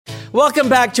Welcome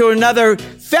back to another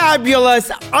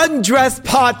fabulous Undressed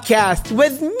podcast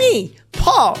with me,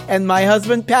 Paul, and my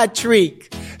husband,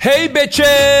 Patrick. Hey,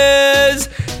 bitches!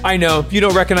 I know, you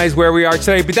don't recognize where we are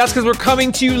today, but that's because we're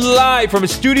coming to you live from a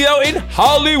studio in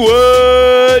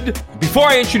Hollywood. Before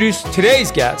I introduce today's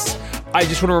guest, I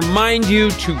just want to remind you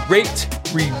to rate,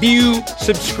 review,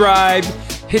 subscribe,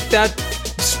 hit that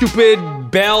stupid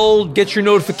bell, get your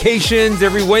notifications.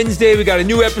 Every Wednesday, we got a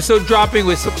new episode dropping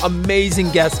with some amazing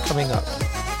guests coming up.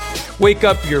 Wake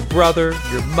up your brother,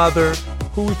 your mother.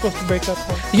 Who are we supposed to wake up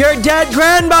for? Your dead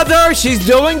grandmother. She's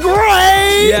doing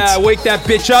great. Yeah, wake that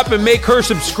bitch up and make her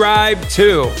subscribe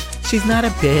too. She's not a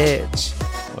bitch.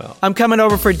 Well, I'm coming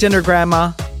over for dinner,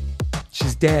 Grandma.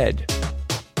 she's dead.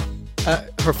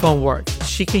 Her phone works.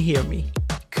 She can hear me.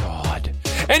 God.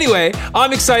 Anyway,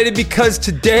 I'm excited because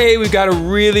today we've got a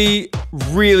really,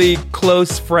 really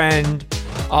close friend.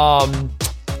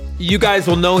 You guys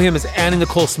will know him as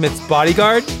Nicole Smith's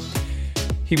Bodyguard.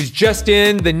 He was just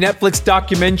in the Netflix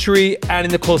documentary,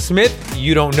 Nicole Smith,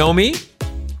 You Don't Know Me.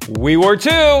 We were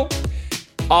too.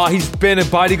 He's been a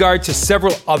bodyguard to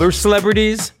several other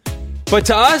celebrities. But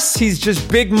to us, he's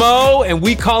just Big Mo, and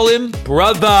we call him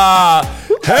Brother.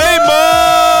 Hey,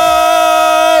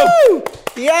 Mo!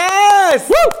 Yes!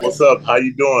 Woo! What's up? How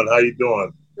you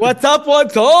doing? What's up?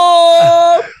 What's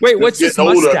up? Wait, what's this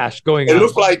mustache going on?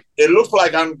 It looks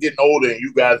like I'm getting older and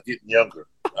you guys getting younger.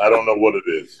 I don't know what it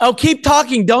is. Oh, keep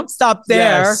talking. Don't stop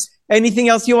there. Yes. Anything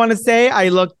else you want to say? I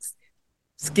look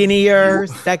skinnier,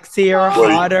 sexier,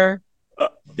 hotter.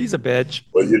 He's a bitch.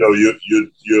 Well,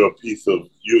 you're a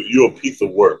piece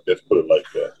of work. Let's put it like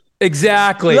that.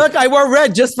 Exactly. Look, I wore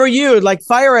red just for you, like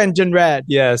fire engine red.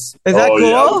 Yes. Is that cool?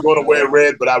 Yeah, I was going to wear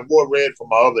red, but I wore red for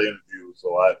my other interview,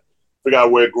 so I figured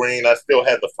I'd wear green. I still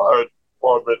had the fire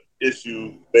department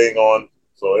issue thing on,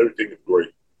 so everything is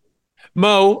great.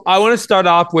 Mo, I want to start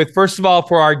off with, first of all,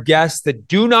 for our guests that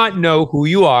do not know who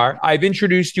you are, I've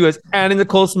introduced you as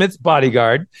Nicole Smith's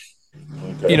Bodyguard.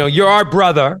 Okay. You know, you're our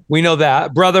brother. We know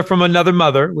that. Brother from another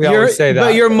mother. We always say that.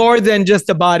 But you're more than just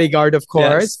a bodyguard, of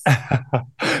course. Yes.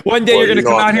 One day you're going to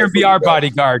come out here and be our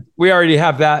bodyguard. We already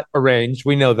have that arranged.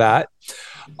 We know that.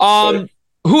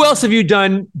 Who else have you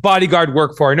done bodyguard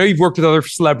work for? I know you've worked with other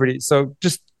celebrities. So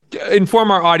just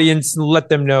inform our audience and let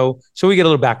them know so we get a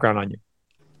little background on you.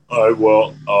 All right,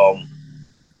 well,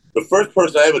 the first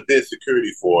person I ever did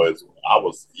security for is I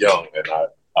was young, and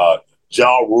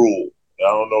Ja Rule. I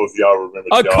don't know if y'all remember.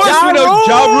 Of course we know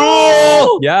Ja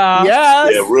Rule. Yeah.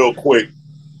 Yes. Yeah, real quick.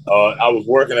 I was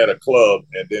working at a club,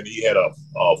 and then he had a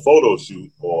photo shoot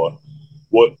for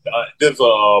what? There's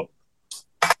a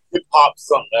hip hop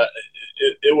something.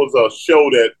 It was a show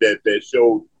that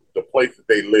showed the place that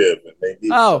they live, and they need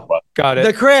somebody. Got it.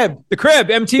 The Crib,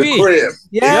 MTV. The Crib.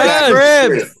 Yes. The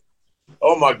Crib.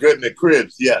 Oh my goodness,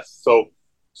 Cribs. Yes. So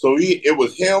it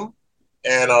was him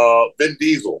and Vin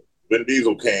Diesel. Vin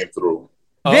Diesel came through.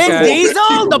 Vin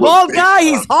Diesel, the bald guy,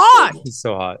 he's hot. He's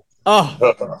so hot. Oh.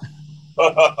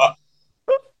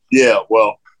 Yeah,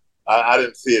 well, I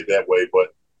didn't see it that way,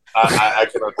 but I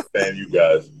can understand you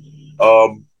guys.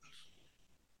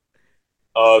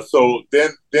 So then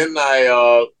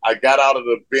I got out of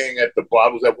being at the bar.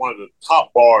 I was at one of the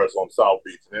top bars on South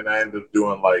Beach, and then I ended up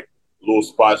doing like little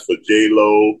spots for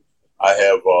J-Lo. I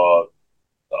have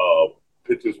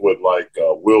pictures with like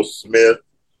Will Smith.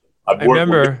 I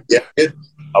remember.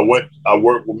 I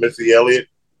worked with Missy Elliott.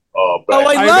 I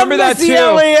remember that Missy too.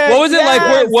 Elliott. What was it like?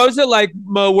 Yes. What was it like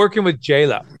working with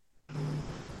J-Lo?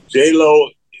 J-Lo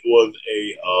was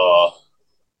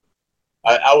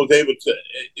I was able to.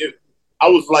 I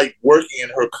was like working in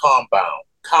her compound,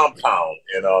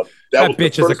 and that was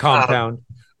bitch is a compound.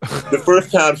 The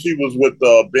first time she was with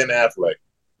Ben Affleck.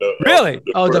 Really?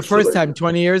 The first time,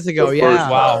 20 years ago. Yeah.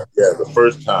 Wow. Yeah, the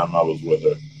first time I was with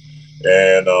her,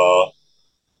 and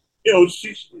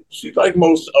she's like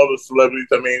most other celebrities.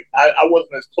 I mean, I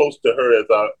wasn't as close to her as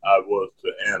I was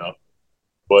to Anna,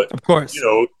 but of course,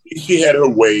 she had her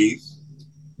ways.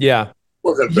 Yeah.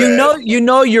 Wasn't bad. You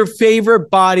know your favorite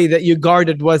body that you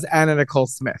guarded was Nicole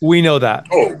Smith. We know that.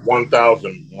 Oh,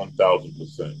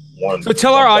 1,000%. So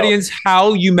tell our audience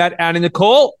how you met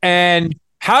Nicole and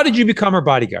how did you become her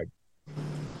bodyguard?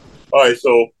 All right,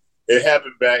 so it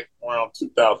happened back around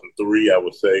 2003, I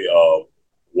would say.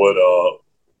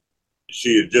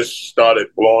 She had just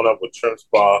started blowing up with Trim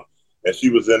Spa, and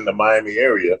she was in the Miami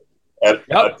area at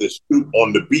the shoot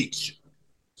on the beach.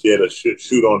 She had a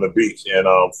shoot on the beach, and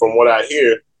from what I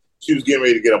hear, she was getting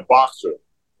ready to get a boxer.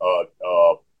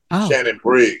 Shannon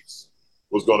Briggs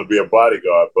was going to be a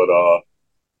bodyguard, but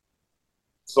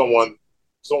someone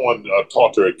someone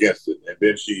talked her against it, and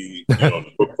then she,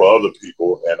 looked for other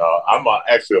people. And I'm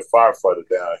actually a firefighter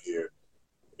down here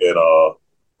in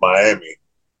Miami,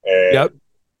 and Yep.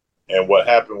 and what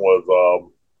happened was,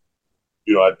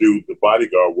 I do the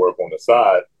bodyguard work on the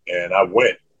side, and I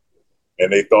went,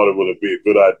 and they thought it would be a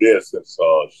good idea since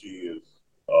she is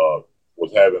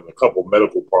was having a couple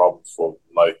medical problems from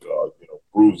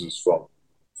bruises from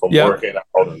Yep. working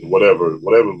out and whatever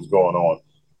was going on.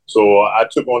 So I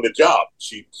took on the job.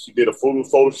 She did a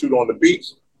photo shoot on the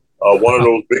beach, one of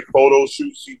those big photo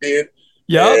shoots she did.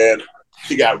 Yep. And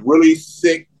she got really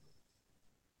sick.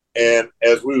 And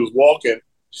as we was walking,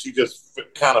 she just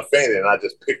kind of fainted, and I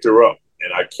just picked her up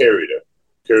and I carried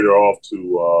her off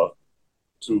to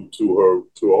her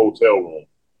to a hotel room.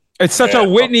 It's such a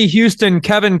Whitney Houston,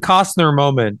 Kevin Costner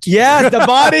moment. Yes, the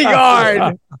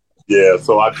bodyguard. Yeah,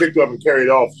 so I picked her up and carried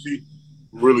her off. She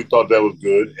really thought that was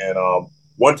good. And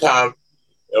one time,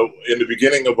 in the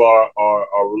beginning of our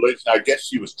relation, I guess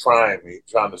she was trying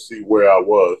to see where I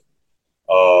was.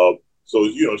 So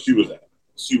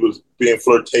she was being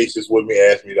flirtatious with me,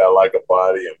 asked me that I like her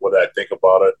body and what I think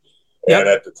about her. Yep. And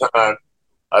at the time,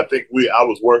 I think I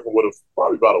was working with her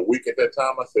probably about a week at that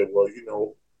time. I said, well,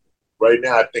 right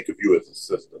now I think of you as a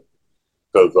sister,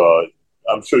 because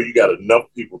I'm sure you got enough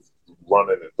people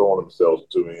running and throwing themselves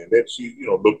to me. And then she,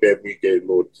 looked at me, gave a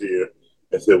little tear,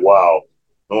 and said, wow,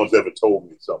 no one's ever told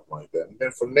me something like that. And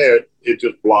then from there, it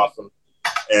just blossomed.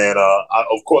 And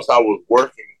of course, I was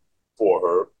working for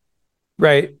her,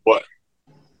 right? But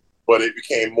it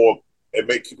became more. It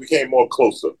became more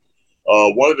closer.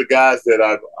 One of the guys that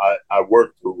I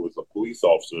worked through was a police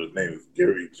officer. His name is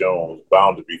Gary Jones,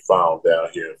 bound to be found down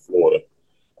here in Florida.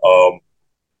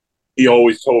 He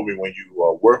always told me, when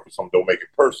you work with someone, don't make it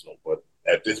personal. But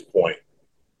at this point,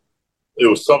 it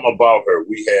was something about her.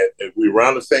 We were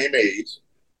around the same age,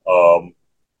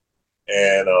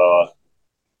 and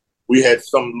we had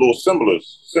some little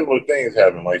similar things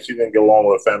happen. Like, she didn't get along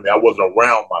with her family. I wasn't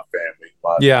around my family,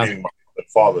 my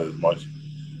father as much,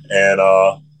 and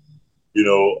I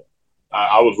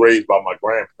was raised by my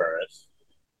grandparents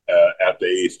after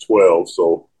age 12.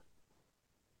 So,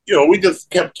 we just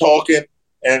kept talking,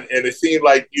 and it seemed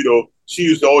like, she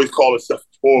used to always call herself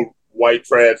poor white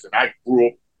trash, and I grew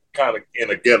up kind of in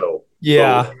a ghetto.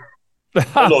 Yeah.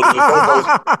 So,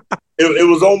 it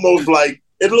was almost like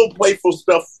a little playful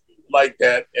stuff like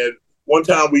that. And one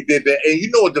time we did that.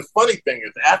 And what the funny thing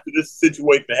is, after this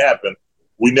situation happened,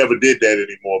 we never did that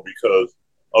anymore because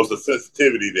of the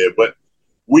sensitivity there. But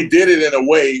we did it in a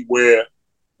way where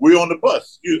we're on the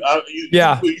bus. You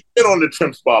get on the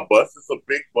Trim Spa bus. It's a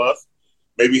big bus.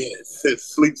 Maybe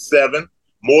sleep 7.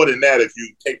 More than that if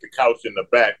you take the couch in the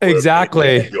back.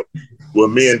 Exactly. Where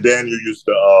me and Daniel used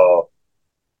to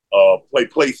play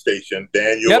PlayStation.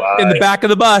 Daniel, in the back of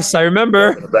the bus. I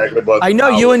remember. In the back of the bus. I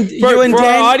know for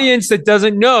our audience that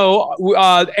doesn't know,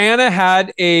 Anna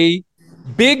had a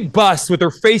big bus with her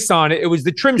face on it. It was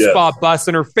the Trim Spa bus,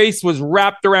 and her face was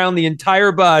wrapped around the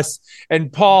entire bus.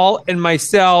 And Paul and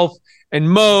myself and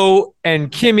Mo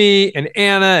and Kimmy and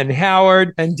Anna and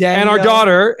Howard and our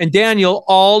daughter and Daniel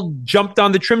all jumped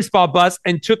on the Trim Spa bus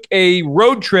and took a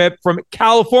road trip from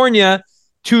California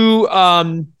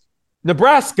to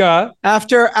Nebraska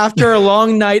after a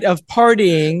long night of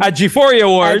partying at G4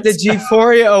 Awards. At the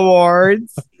G4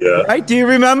 Awards. Yeah. Right? Do you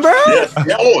remember? Yes.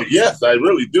 Yeah. Oh, yes, I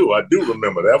really do. I do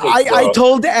remember that. I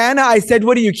told Anna, I said,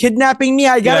 what are you, kidnapping me?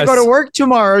 I got to go to work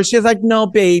tomorrow. She's like, no,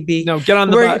 baby. No, get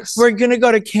on the bus. We're going to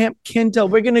go to Camp Kindle.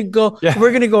 We're going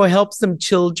to go help some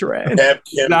children. Camp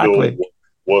Kindle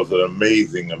was an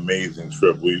amazing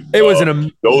trip. It was an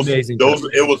amazing trip.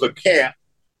 It was a camp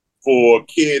for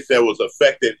kids that was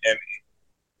affected and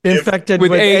infected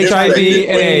with HIV and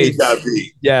AIDS.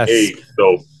 Yes. AIDS.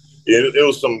 So it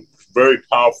was some very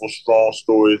powerful, strong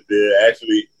stories there.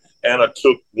 Actually, Anna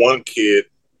took one kid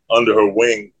under her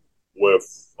wing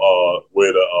with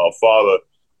a father.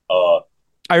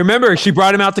 I remember she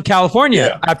brought him out to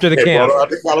California after the camp. Brought her out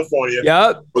to California.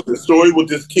 Yep. But the story with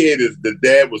this kid is the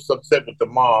dad was upset with the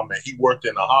mom, and he worked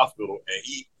in a hospital, and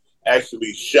he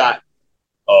actually shot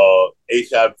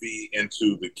HIV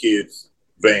into the kid's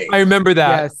veins. I remember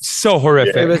that. Yes. So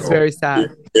horrific. It was very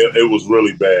sad. It was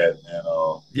really bad.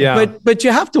 And, But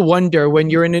you have to wonder, when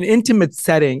you're in an intimate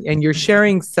setting and you're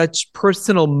sharing such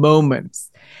personal moments,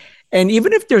 and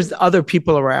even if there's other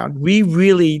people around, we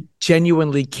really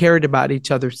genuinely cared about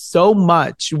each other so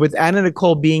much, with Anna and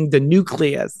Nicole being the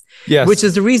nucleus, which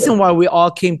is the reason why we all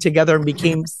came together and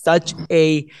became such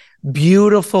a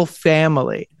beautiful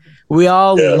family. We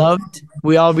all loved,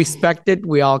 we all respected,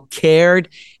 we all cared,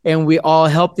 and we all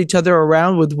helped each other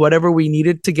around with whatever we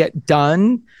needed to get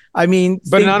done I mean,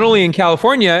 but not only in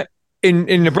California,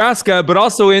 in Nebraska, but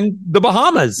also in the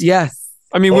Bahamas. Yes.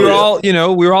 I mean, we were all,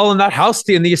 we were all in that house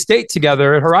in the estate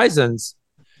together at Horizons.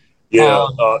 Yeah.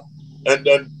 And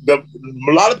a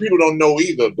lot of people don't know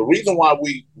either. The reason why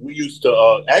we used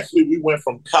to, actually, we went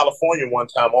from California one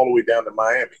time all the way down to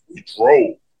Miami. We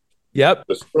drove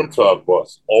the swim tug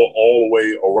bus all the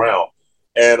way around.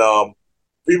 And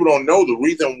people don't know the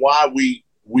reason why we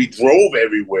drove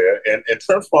everywhere. And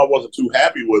Trim Squad wasn't too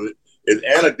happy with it. Is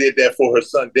Anna did that for her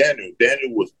son, Daniel.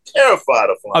 Daniel was terrified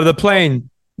of flying. Of the plane.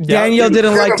 Daniel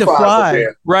didn't like to fly.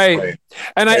 Right.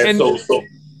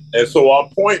 So our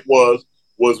point was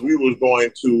we was going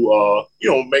to,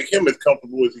 make him as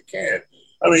comfortable as he can.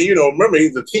 I mean, remember,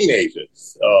 he's a teenager,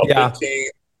 15,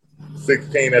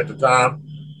 16 at the time.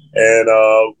 And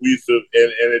we used to,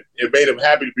 and it made him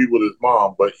happy to be with his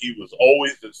mom, but he was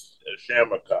always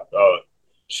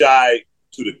shy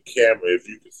to the camera. If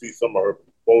you can see some of her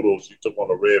photos she took on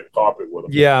the red carpet with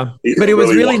him. Yeah. But it was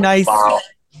really nice.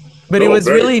 But it was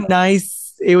really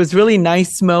nice. It was really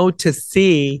nice, Mo, to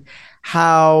see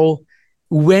how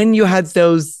when you had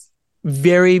those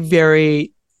very,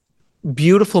 very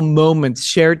beautiful moments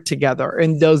shared together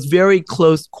in those very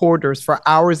close quarters for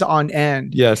hours on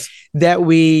end. Yes. That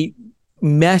we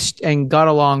meshed and got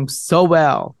along so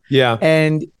well. Yeah.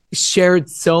 And shared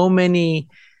so many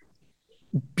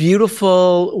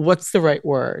beautiful, what's the right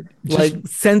word? Like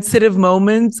sensitive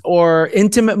moments or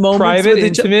intimate moments.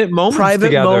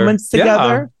 Private moments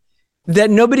together.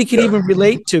 That nobody could even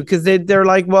relate to, because they're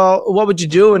like, well, what would you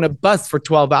do in a bus for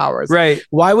 12 hours? Right.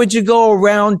 Why would you go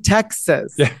around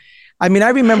Texas? Yeah. I mean, I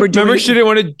remember she didn't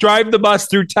want to drive the bus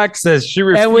through Texas. She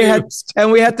refused.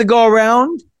 And we had to go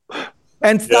around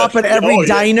and stop at every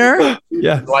diner.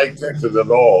 Yeah. Like Texas at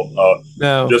all.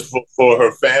 No. Just for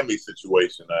her family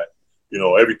situation.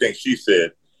 Everything she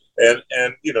said. And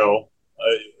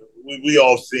we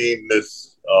all seen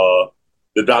this,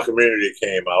 the documentary that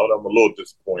came out. I'm a little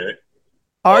disappointed.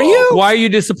 Are you? Why are you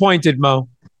disappointed, Mo?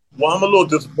 Well, I'm a little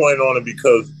disappointed on it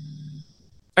because...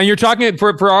 And you're talking,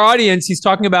 for our audience, he's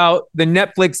talking about the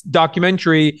Netflix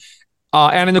documentary,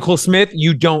 Anna Nicole Smith,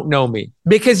 You Don't Know Me.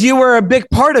 Because you were a big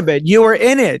part of it. You were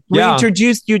in it. We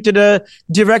introduced you to the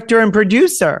director and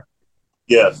producer.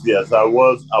 Yes, I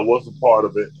was a part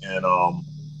of it. And, I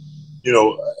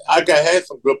had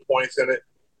some good points in it.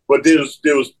 But there was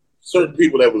certain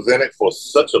people that was in it for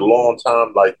such a long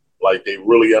time, like they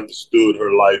really understood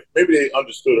her life. Maybe they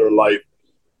understood her life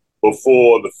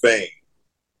before the fame.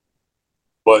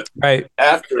 But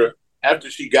after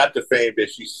she got the fame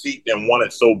that she seeked and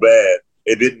wanted so bad,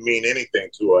 it didn't mean anything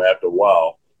to her after a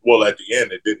while. Well, at the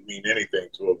end, it didn't mean anything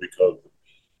to her because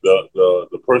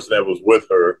the person that was with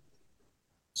her,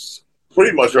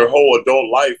 pretty much her whole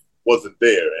adult life wasn't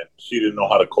there, and she didn't know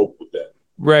how to cope with that.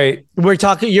 Right. We're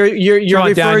talking. You're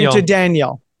referring to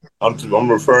Daniel. I'm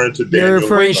referring to Daniel. You're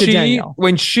referring to Daniel.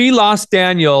 When she lost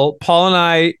Daniel, Paul and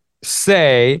I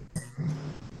say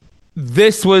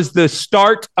this was the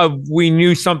start of, we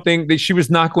knew something, that she was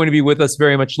not going to be with us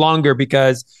very much longer,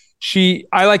 because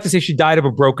I like to say she died of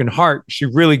a broken heart. She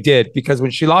really did, because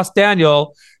when she lost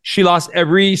Daniel, she lost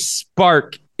every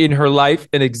spark in her life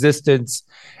and existence.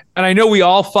 And I know we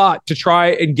all fought to try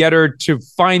and get her to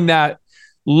find that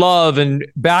love and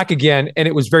back again. And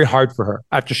it was very hard for her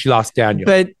after she lost Daniel.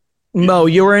 But Mo,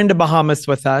 you were in the Bahamas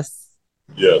with us.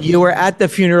 Yeah. You were at the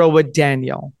funeral with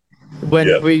Daniel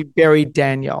when we buried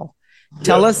Daniel.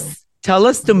 Tell us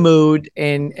the mood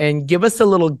and give us a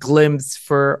little glimpse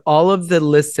for all of the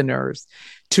listeners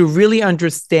to really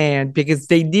understand, because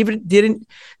they didn't.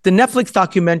 The Netflix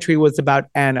documentary was about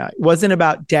Anna. It wasn't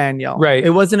about Daniel. Right. It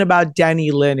wasn't about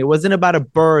Danny Lynn. It wasn't about a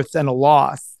birth and a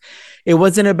loss. It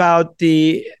wasn't about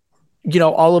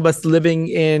all of us living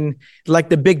in like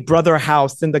the Big Brother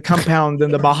house in the compound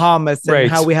in the Bahamas, and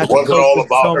how we had. It wasn't all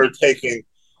about her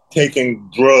taking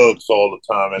drugs all the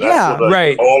time, and that's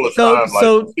all the time.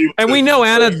 And we know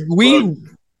Anna. We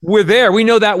were there. We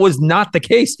know that was not the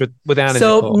case with Anna.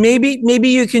 So maybe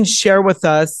you can share with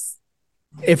us,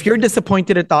 if you're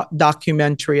disappointed at the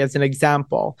documentary as an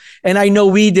example, and I know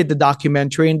we did the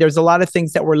documentary, and there's a lot of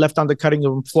things that were left on the cutting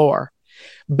room floor,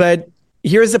 but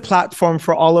here's a platform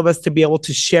for all of us to be able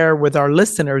to share with our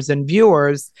listeners and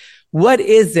viewers. What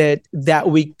is it that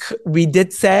we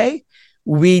did say,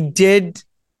 we did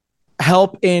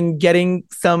help in getting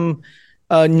some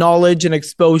knowledge and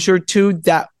exposure to,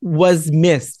 that was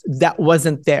missed, that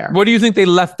wasn't there? What do you think they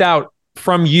left out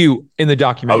from you in the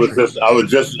documentary?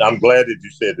 I'm glad that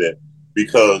you said that,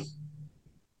 because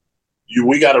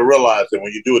we got to realize that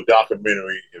when you do a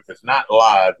documentary, if it's not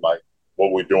live, like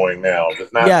what we're doing now, if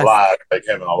it's not live, like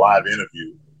having a live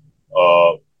interview,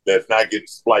 that's not getting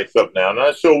spliced up now. I'm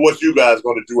not sure what you guys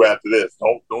going to do after this.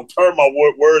 Don't turn my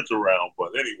words around.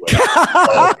 But anyway,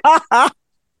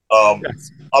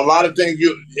 yes. A lot of things.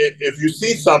 If you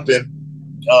see something,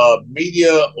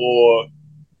 media or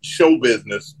show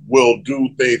business will do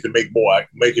things to make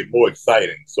it more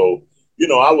exciting. So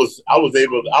I was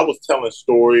telling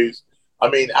stories. I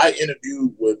mean, I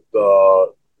interviewed with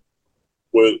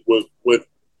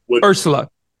Ursula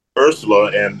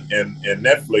and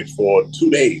Netflix for 2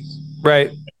 days.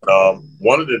 Right.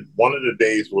 One of the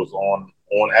days was on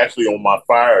my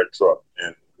fire truck,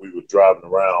 and we were driving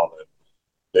around,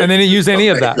 and they didn't use any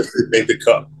of that. Make the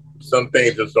cut. Some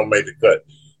things just don't make the cut,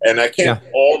 and I can't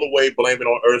all the way blame it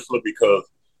on Ursula, because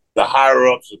the higher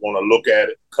ups are going to look at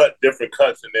it, cut different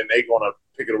cuts, and then they're going to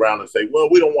pick it around and say, "Well,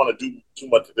 we don't want to do too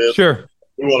much of this. Sure,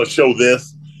 we want to show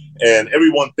this." And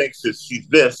everyone thinks that she's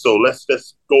this, so let's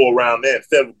just go around there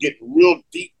instead of getting real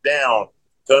deep down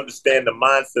to understand the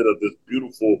mindset of this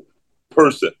beautiful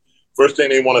person. First thing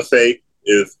they want to say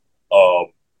is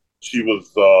she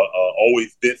was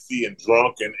always ditzy and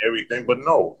drunk and everything, but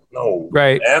no.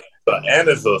 Right.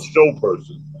 Anna's a show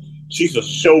person. She's a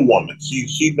show woman.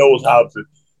 She knows how to.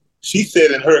 She said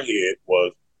in her head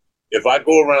was, if I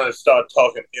go around and start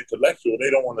talking intellectual, they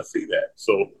don't want to see that.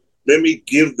 So let me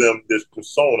give them this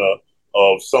persona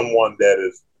of someone that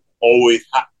is always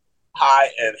high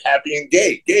and happy and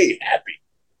gay, happy.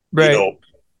 Right. And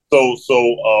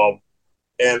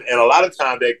a lot of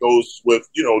times that goes with,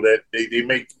 that they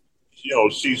make,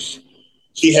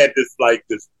 she had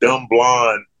this dumb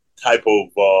blonde type of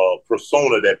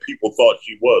persona that people thought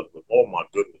she was. But oh my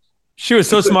goodness. She was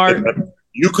so smart.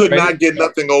 You could not get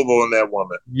nothing over on that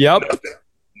woman. Yep. Nothing.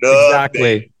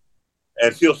 Exactly.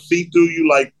 And she'll see through you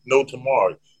like no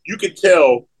tomorrow. You could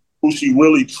tell who she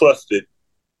really trusted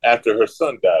after her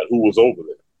son died, who was over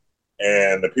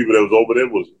there. And the people that was over there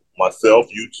was myself,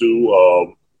 you two,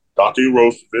 Dr.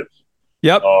 Erosovich.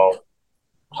 Yep.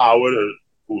 Howard,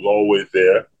 who's always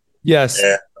there. Yes.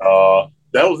 And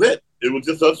that was it. It was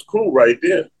just us crew right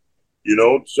there.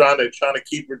 Trying to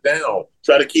keep her down,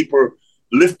 try to keep her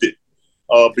lifted.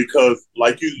 Because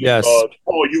like you,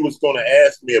 Paul, you was going to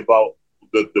ask me about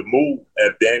the move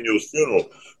at Daniel's funeral.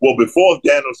 Well, before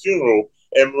Daniel's funeral,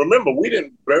 and remember, we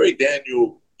didn't bury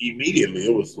Daniel immediately.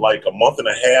 It was like a month and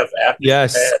a half after he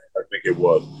passed, I think it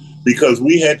was, because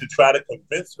we had to try to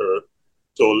convince her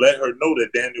to let her know that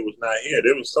Daniel was not here.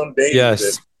 There was some days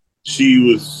that she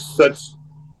was such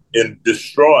in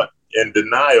distraught and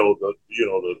denial.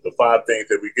 The 5 things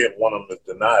that we get, one of them is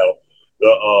denial.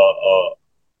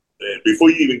 Before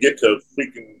you even get to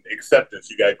freaking acceptance,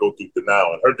 you got to go through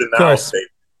denial. And her denial state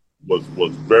was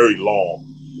very long.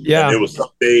 Yeah. And there was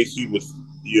some days she was,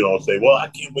 say, well, I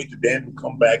can't wait till Daniel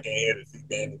come back in here to see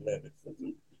Danny Lennon.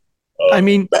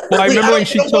 I remember when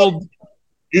she told...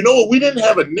 we didn't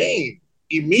have a name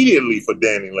immediately for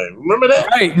Danny Lennon. Remember that?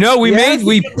 Right. No, we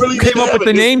came up with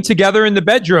the name together in the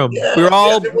bedroom. Yeah, we were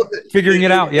all figuring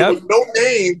it out. There was no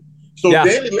name. So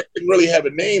Danny Lennon didn't really have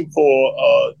a name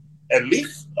for... at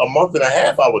least a month and a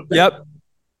half, I would think. Yep.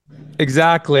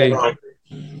 Exactly.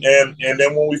 And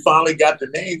then when we finally got the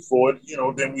name for it,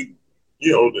 then we,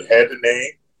 had the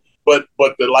name. But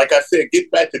like I said, get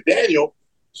back to Daniel,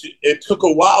 it took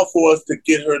a while for us to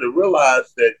get her to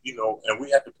realize that, and we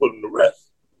had to put him to rest.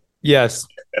 Yes.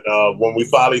 And when we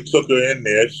finally took her in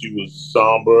there, she was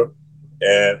somber.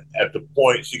 And at the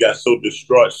point she got so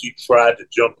distraught, she tried to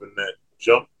jump in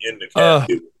the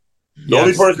casket. The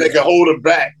only person that could hold her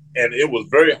back, and it was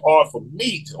very hard for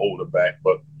me to hold her back,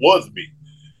 but was me.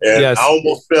 And I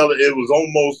almost felt it was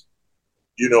almost,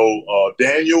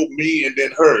 Daniel, me, and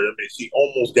then her. I mean, she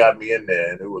almost got me in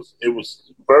there, and it was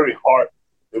very hard.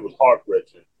 It was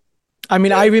heart-wrenching. I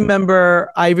mean, I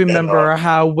remember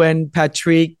how when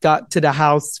Patrick got to the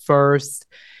house first,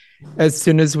 as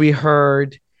soon as we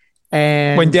heard,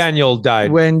 and when Daniel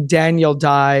died,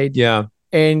 yeah.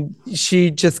 And she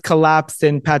just collapsed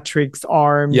in Patrick's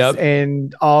arms,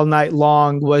 and all night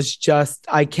long was just,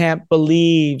 I can't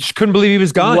believe. She couldn't believe he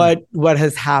was gone. What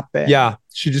has happened? Yeah,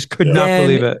 she just could not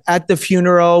believe it. At the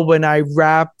funeral, when I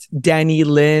wrapped Danny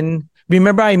Lynn,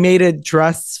 remember I made a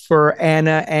dress for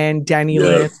Anna and Danny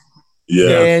Lynn?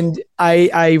 Yeah. And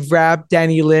I wrapped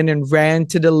Danny Lynn and ran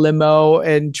to the limo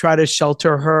and tried to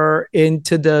shelter her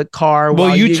into the car.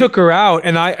 Well, you took her out,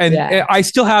 and I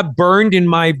still have burned in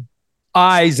my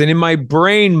eyes and in my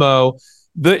brain, Mo,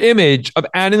 the image of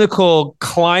Anna Nicole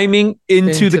climbing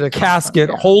into the casket,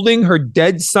 holding her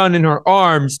dead son in her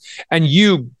arms, and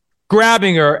you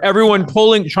grabbing her, everyone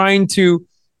pulling, trying to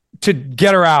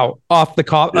get her out off the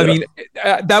coffin. I mean,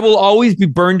 that will always be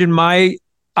burned in my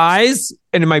eyes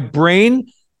and in my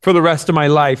brain for the rest of my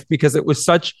life because it was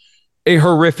such a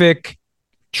horrific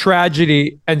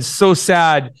tragedy and so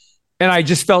sad. And I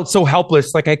just felt so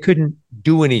helpless, like I couldn't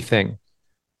do anything.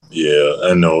 Yeah,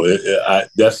 I know.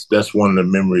 That's one of the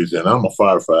memories. And I'm a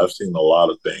firefighter. I've seen a lot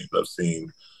of things. I've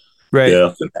seen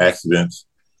death and accidents,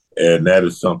 and that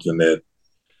is something that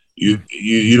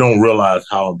you don't realize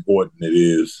how important it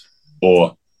is,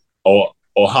 or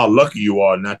how lucky you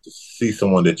are not to see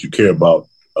someone that you care about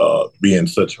being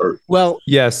such hurt. Well,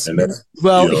 yes. And that's,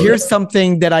 here's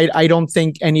something that I don't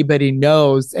think anybody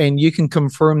knows, and you can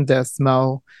confirm this,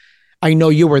 Mo. I know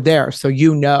you were there, so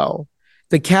you know.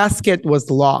 The casket was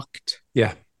locked.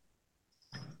 Yeah.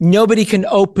 Nobody can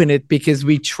open it because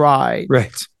we tried.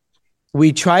 Right.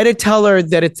 We try to tell her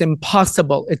that it's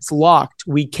impossible. It's locked.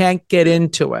 We can't get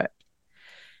into it.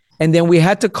 And then we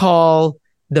had to call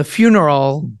the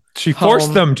funeral. She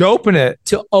forced them to open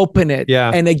it.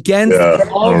 Yeah. And against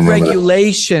all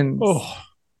regulations,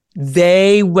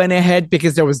 they went ahead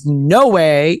because there was no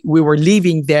way we were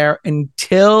leaving there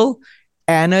until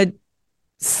Anna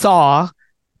saw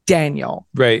Daniel.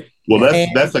 Right. Well,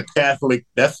 that's a Catholic.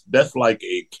 That's like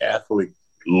a Catholic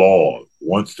law.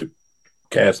 Once the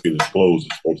casket is closed,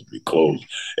 it's supposed to be closed,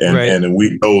 and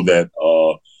we know that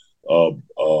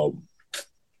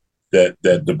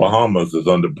that the Bahamas is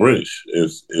under British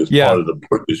is part of the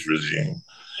British regime.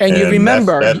 And you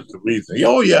remember that's the reason.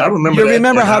 Oh yeah, I remember. You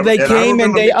remember how they came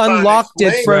and they unlocked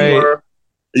it from her.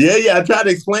 Yeah. I tried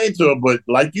to explain to her, but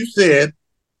like you said,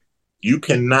 you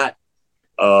cannot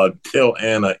tell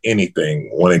Anna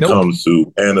anything when it comes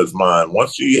to Anna's mind.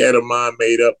 Once she had her mind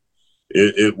made up,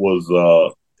 it was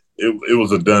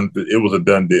a done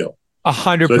deal.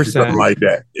 100%. Something like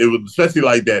that. It was especially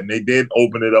like that, and they did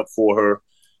open it up for her,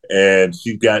 and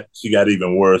she got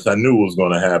even worse. I knew it was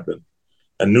going to happen.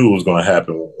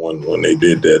 When they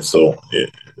did that. So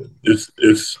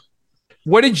it's.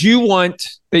 What did you want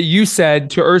that you said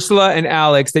to Ursula and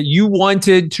Alex that you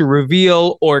wanted to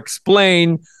reveal or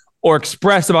explain or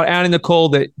express about Anna Nicole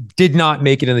that did not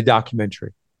make it in the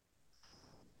documentary?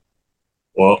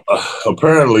 Well,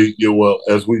 apparently,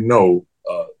 as we know,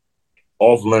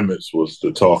 Off Limits was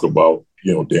to talk about,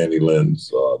 Danny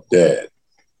Lynn's dad.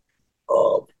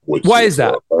 Why is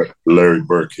that? Larry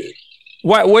Burkhead.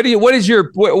 What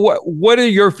are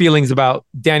your feelings about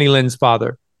Danny Lynn's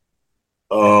father?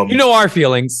 Our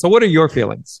feelings. So what are your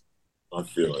feelings? My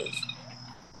feelings.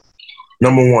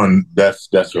 Number one, that's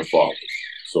her father.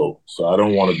 So I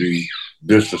don't want to be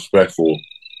disrespectful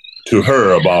to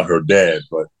her about her dad,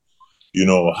 but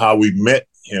how we met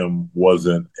him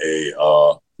wasn't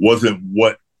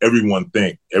what everyone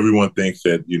thinks. Everyone thinks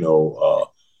that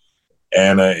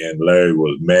Anna and Larry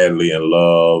was madly in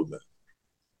love.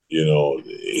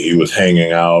 He was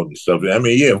hanging out and stuff. I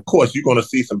mean, yeah, of course, you're going to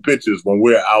see some pictures when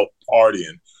we're out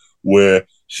partying where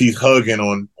she's hugging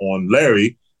on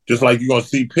Larry, just like you're going to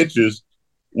see pictures.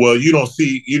 Well, you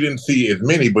didn't see as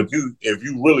many, but if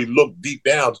you really look deep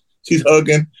down, she's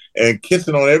hugging and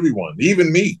kissing on everyone,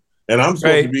 even me. And I'm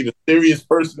supposed to be the serious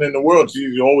person in the world.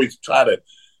 She always try to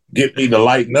get me to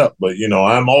lighten up, but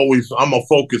I'm a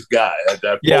focused guy. I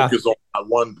focus on my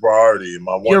one priority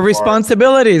and your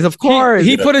responsibilities, of course.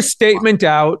 He put a statement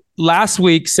out last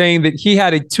week saying that he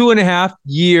had a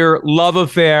 2.5-year love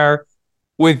affair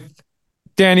with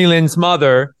Danny Lynn's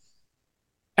mother,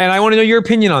 and I want to know your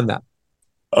opinion on that.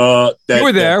 You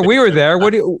were there. We were there.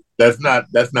 That's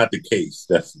not the case.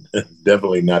 That's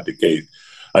definitely not the case.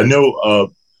 I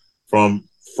know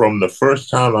from the first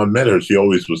time I met her, she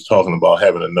always was talking about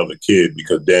having another kid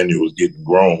because Daniel was getting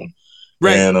grown.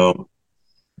 Right.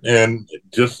 And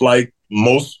just like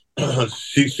most,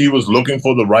 she was looking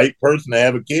for the right person to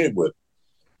have a kid with.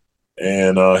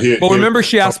 And remember,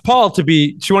 she asked Paul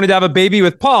she wanted to have a baby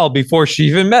with Paul before she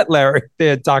even met Larry. They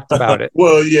had talked about it.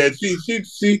 Well, yeah,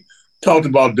 she talked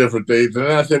about different things. And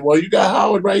I said, well, you got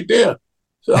Howard right there.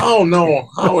 So I don't know.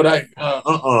 Howard,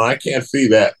 I can't see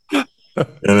that.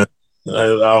 And I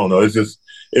don't know. It's just,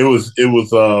 it was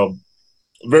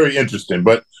very interesting.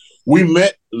 But we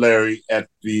met Larry at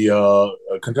the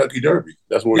Kentucky Derby.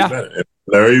 That's where we met him. And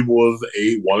Larry was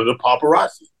one of the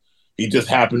paparazzi. He just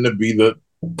happened to be the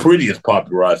prettiest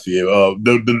paparazzi,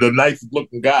 the nicest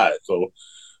looking guy. So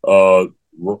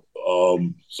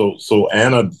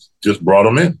Anna just brought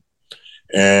him in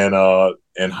and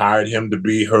hired him to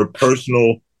be her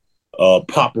personal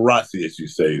paparazzi, as you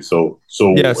say. So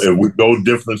if we go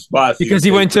different spots, because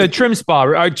he went to Trim Spa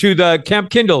or to the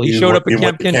Camp Kindle. He showed up at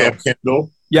Camp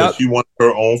Kindle. Yeah, she wanted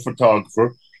her own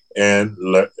photographer, and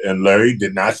Larry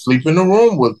did not sleep in the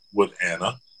room with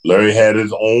Anna. Larry had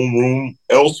his own room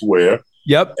elsewhere.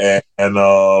 Yep, and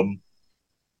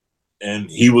and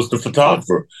he was the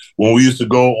photographer when we used to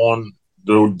go on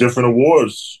the different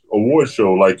award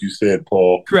show, like you said,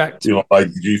 Paul. Correct. You know, like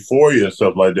G4 and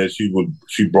stuff like that.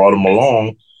 She brought him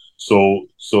along, so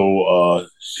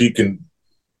she can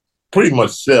pretty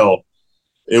much sell.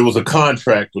 It was a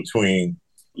contract between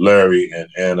Larry and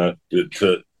Anna to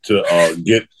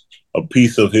get a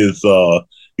piece of his,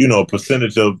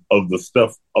 percentage of the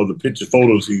stuff of the picture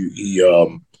photos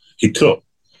he took.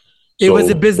 It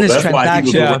was a business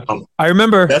transaction. Yeah, I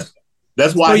remember.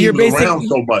 That's why he was around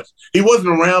so much. He wasn't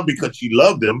around because she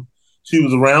loved him. She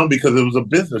was around because it was a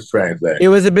business transaction. It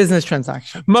was a business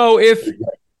transaction. Mo,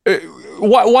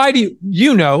 why do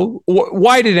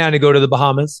why did Anna go to the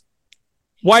Bahamas?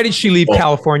 Why did she leave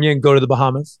California and go to the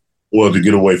Bahamas? Well, to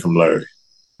get away from Larry.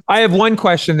 I have a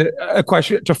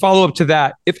question to follow up to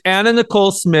that. If Anna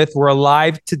Nicole Smith were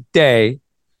alive today,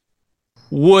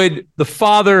 would the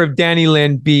father of Danny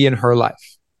Lynn be in her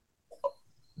life?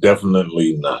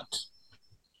 Definitely not.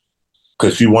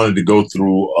 Because she wanted to go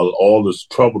through all this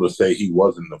trouble to say he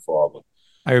wasn't the father.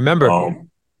 I remember.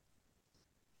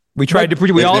 We tried to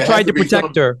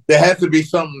protect her. There has to be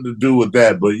something to do with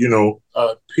that, but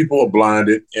people are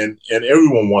blinded, and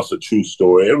everyone wants a true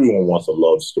story. Everyone wants a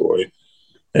love story,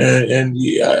 and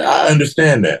yeah, I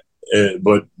understand that.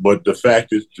 But the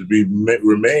fact is to be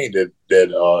remained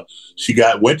that she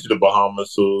went to the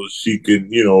Bahamas so she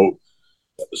could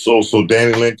so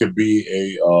Danny Lynn could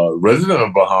be a resident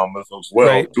of Bahamas as well,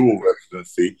 right. Dual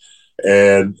residency,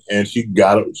 and she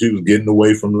was getting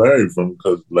away from Larry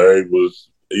because Larry was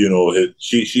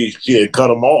she had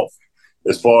cut him off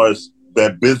as far as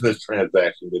that business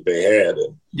transaction that they had,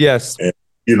 and yes, and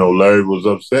Larry was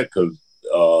upset because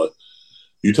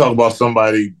you talk about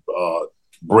somebody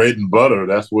bread and butter,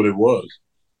 that's what it was.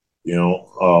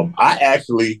 I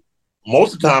actually.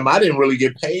 Most of the time, I didn't really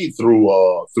get paid through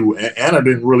Anna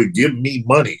didn't really give me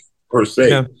money per se.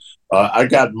 Yeah. I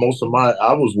got most of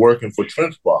I was working for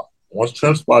Trendspot. Once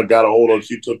Trendspot got a hold of,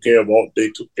 they took care of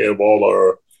all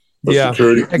her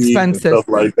security expenses and stuff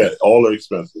like that, all her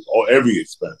expenses, every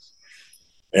expense.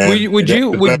 And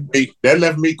that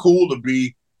left me cool to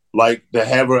be like to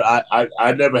have her.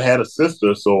 I never had a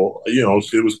sister, so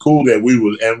it was cool that we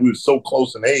were so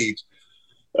close in age.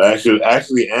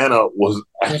 Actually, Anna was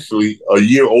actually a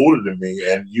year older than me,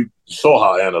 and you saw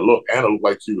how Anna looked. Anna looked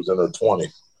like she was in her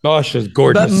 20s. Oh, she's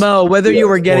gorgeous. But Mo, whether you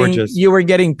were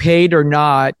getting paid or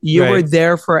not, you were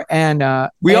there for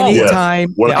Anna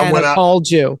anytime Anna called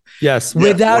you. Yes,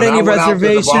 without any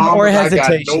reservation or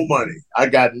hesitation. I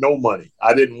got no money.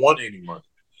 I didn't want any money.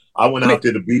 I went out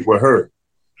there to be with her.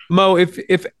 Mo,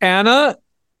 if Anna,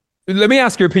 let me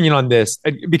ask your opinion on this,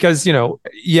 because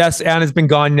yes, Anna's been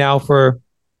gone now for.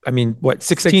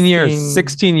 16 years?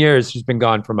 16 years she's been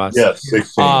gone from us. Yes,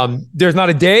 16. There's not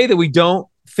a day that we don't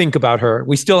think about her.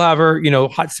 We still have her,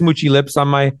 hot smoochy lips on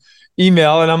my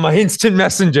email and on my instant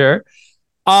messenger.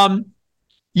 What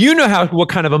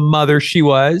kind of a mother she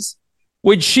was.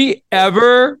 Would she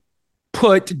ever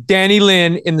put Danny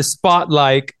Lynn in the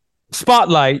spotlight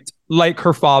like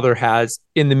her father has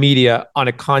in the media on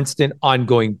a constant,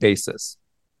 ongoing basis?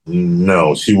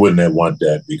 No, she wouldn't have want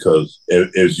that because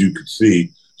as you could see,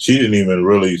 she didn't even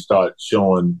really start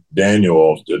showing Daniel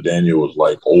off. Daniel was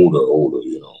like older,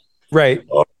 Right.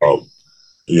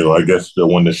 I guess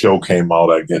when the show came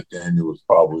out, I guess Daniel was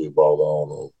probably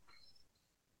about,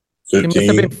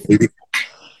 15. I think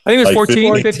it was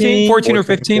 14 or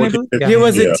 15. I believe. Yeah.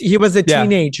 He was a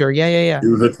teenager. Yeah. He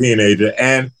was a teenager,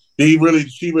 and she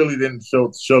really didn't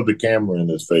shove the camera in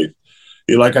his face.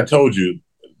 Like I told you,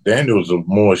 Daniel was a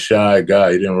more shy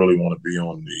guy. He didn't really want to be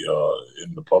on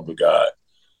in the public eye.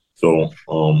 So,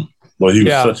 but he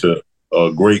was such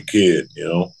a great kid,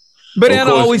 But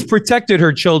Anna always protected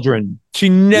her children. She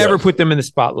never put them in the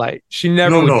spotlight. She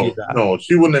never would do that. No,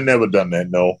 she wouldn't have never done that.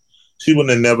 No, she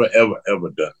wouldn't have never, ever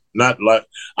done. Not like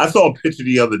I saw a picture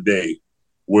the other day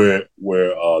where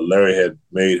Larry had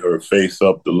made her face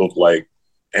up to look like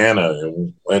Anna,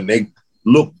 and they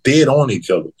looked dead on each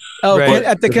other. Oh, right.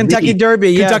 At the Kentucky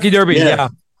Derby. Kentucky Derby, yeah.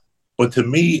 But to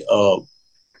me,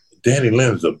 Danny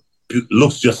Lynn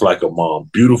looks just like a mom.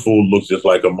 Beautiful, looks just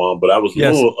like a mom. But I was a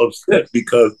little upset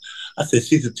because I said,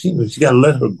 she's a teenager. You got to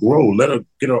let her grow. Let her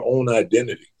get her own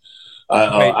identity.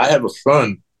 I have a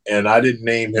son, and I didn't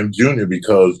name him Junior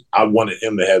because I wanted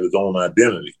him to have his own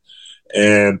identity.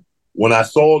 And when I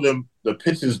saw the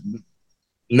pictures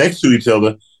next to each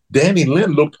other, Danny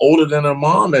Lynn looked older than her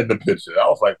mom in the picture. I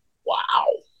was like, wow.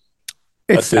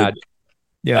 It's sad.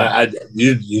 Yeah.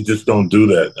 You just don't do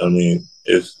that. I mean,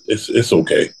 it's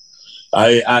okay.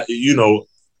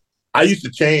 I used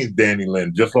to change Danny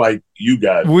Lynn just like you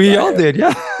guys. We all did,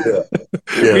 yeah. Yeah.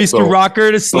 Yeah. We used to rock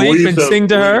her to sleep and sing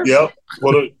to her. Yep.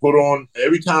 Put on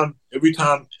every time.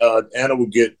 Anna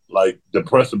would get like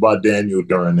depressed about Daniel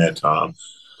during that time.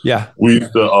 Yeah. We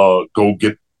used to go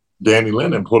get Danny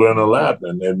Lynn and put her in her lap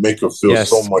and make her feel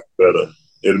so much better.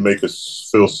 It'd make us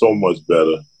feel so much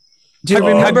better. Do you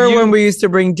remember when we used to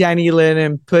bring Danny Lynn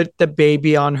and put the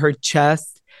baby on her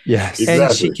chest? Yes. Exactly.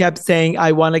 And she kept saying,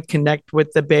 I want to connect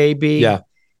with the baby. Yeah.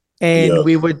 And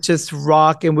we would just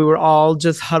rock and we would all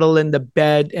just huddle in the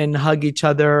bed and hug each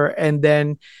other and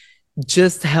then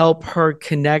just help her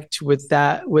connect with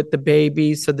the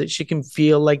baby so that she can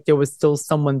feel like there was still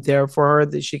someone there for her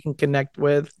that she can connect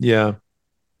with. Yeah.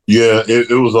 Yeah, it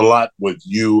was a lot with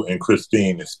you and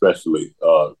Christine, especially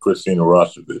Christina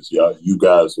Rostovich. Yeah, you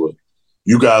guys were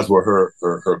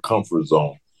her comfort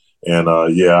zone. And I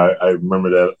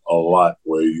remember that a lot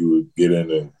where you would get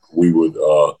in and we would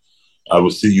I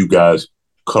would see you guys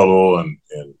cuddle and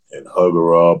hug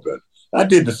her up. And I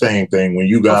did the same thing when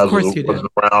you guys wasn't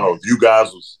around or if you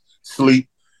guys was asleep.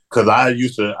 Because I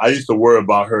used to worry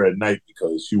about her at night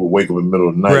because she would wake up in the middle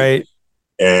of the night. Right.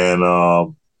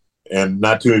 And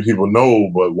not too many people know,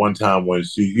 but one time when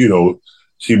she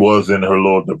was in her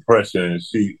little depression and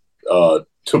she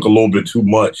took a little bit too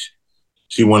much.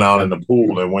 She went out in the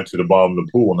pool and went to the bottom of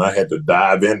the pool, and I had to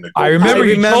dive in. I remember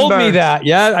you told me that.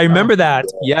 Yeah, I remember that.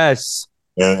 Yes,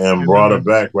 and brought her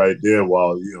back right there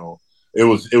while it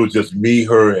was just me,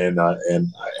 her, and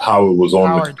Howard was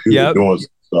on the computer doing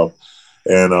stuff.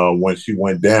 And when she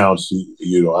went down,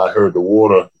 I heard the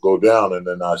water go down, and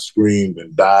then I screamed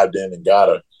and dived in and got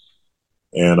her.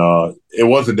 And it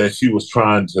wasn't that she was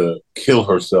trying to kill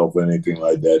herself or anything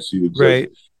like that. She was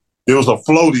just, there was a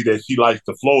floaty that she likes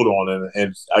to float on,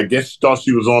 and I guess she thought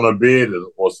she was on her bed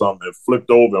or something, and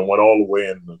flipped over and went all the way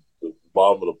in the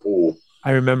bottom of the pool.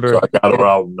 I remember. So I got her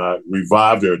out and I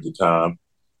revived her at the time.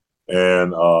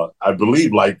 And I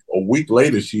believe like a week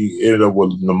later, she ended up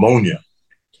with pneumonia.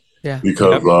 Yeah.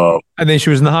 Because and then she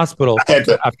was in the hospital. She was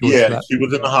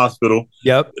in the hospital.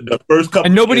 Yep. The first couple,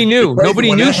 and nobody knew.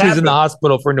 Nobody knew she was in the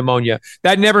hospital for pneumonia.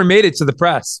 That never made it to the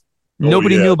press.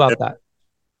 Nobody knew about that.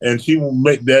 And she will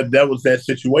make that was that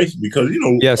situation because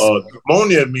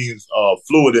pneumonia means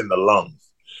fluid in the lungs.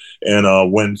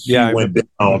 And when she went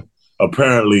down,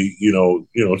 apparently,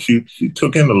 she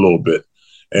took in a little bit,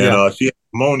 and she had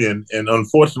pneumonia. And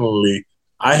unfortunately,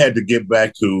 I had to get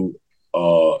back to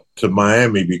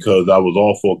Miami because I was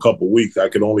off for a couple of weeks. I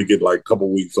could only get like a couple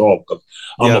of weeks off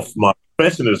because my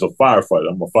profession is a firefighter.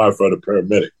 I'm a firefighter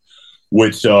paramedic,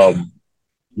 which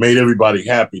made everybody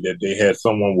happy that they had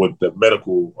someone with the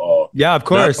medical. Of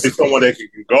course, someone that can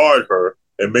guard her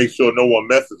and make sure no one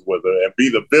messes with her and be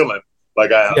the villain.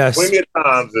 Like I have plenty of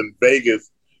times in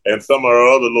Vegas and some of her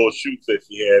other little shoots that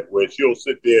she had where she'll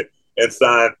sit there and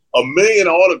sign 1 million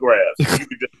autographs.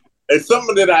 It's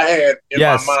something that I had in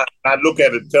my mind. I look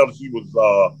at it and tell her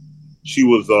she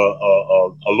was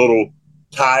a little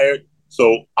tired.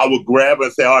 So I would grab her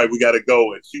and say, all right, we got to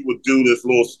go. And she would do this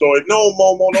little story. No,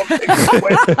 Momo, don't take it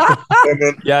away.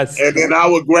 And then I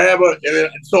would grab her.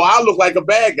 So I look like a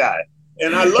bad guy.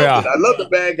 And I love it. I love the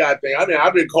bad guy thing. I mean,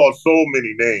 I've been called so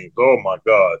many names. Oh, my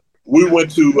God. We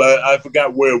went to, I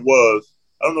forgot where it was.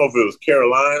 I don't know if it was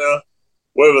Carolina.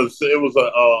 It was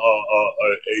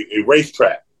a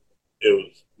racetrack. It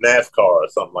was NASCAR or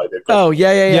something like that. Oh,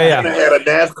 yeah. And it had a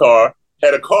NASCAR,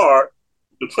 had a car.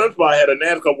 The trim spot had a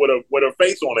NASCAR with her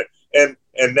face on it.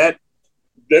 And that,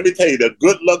 let me tell you, the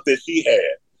good luck that she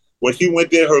had. When she went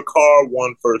there, her car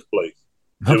won first place.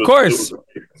 Of course.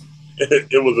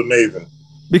 It was amazing.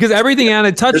 Because everything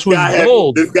Anna touched was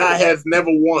gold. This guy has never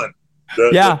won.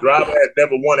 The driver had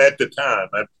never won at the time.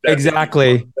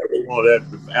 Exactly. Never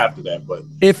won after that. But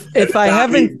if I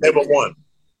haven't never won.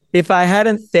 If I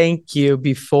hadn't thanked you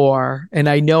before, and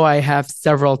I know I have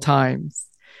several times,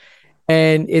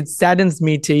 and it saddens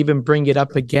me to even bring it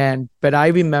up again, but I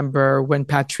remember when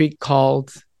Patrick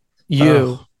called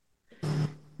you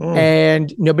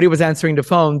and nobody was answering the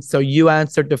phone. So you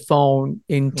answered the phone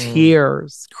in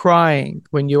tears, crying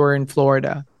when you were in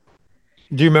Florida.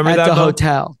 Do you remember that? At the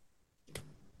hotel.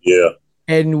 Yeah.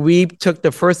 And we took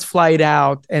the first flight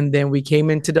out, and then we came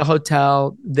into the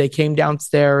hotel. They came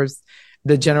downstairs,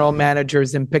 the general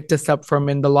managers, and picked us up from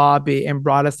in the lobby and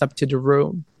brought us up to the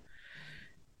room.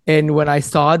 And when I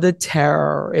saw the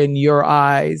terror in your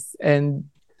eyes and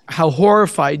how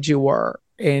horrified you were,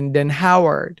 and then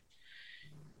Howard,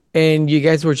 and you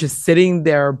guys were just sitting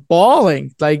there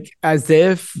bawling, like as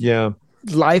if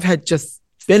life had just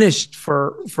finished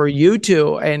for you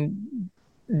two, and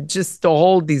just the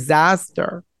whole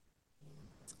disaster.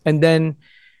 And then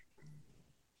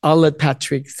I'll let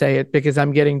Patrick say it because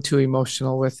I'm getting too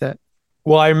emotional with it.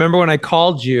 Well, I remember when I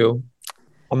called you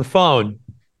on the phone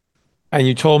and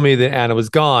you told me that Anna was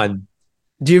gone.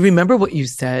 Do you remember what you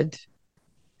said?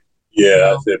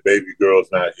 Yeah, I said, baby girl's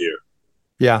not here.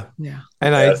 Yeah. Yeah.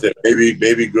 And I said,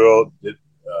 baby girl,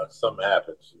 something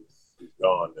happened. She's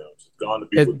gone now. She's gone to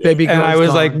be with baby Daniel. And I was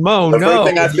gone. like, Mo, The no. first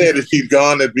thing I said is she's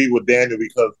gone to be with Daniel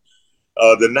because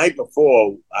the night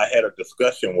before I had a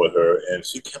discussion with her and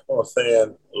she kept on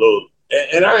saying a little,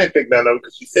 and I didn't think none of it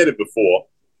because she said it before.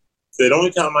 Said the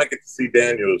only time I get to see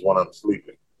Daniel is when I'm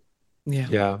sleeping.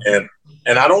 Yeah.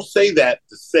 And I don't say that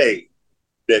to say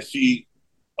that she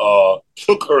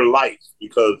took her life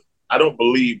because I don't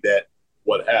believe that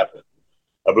what happened.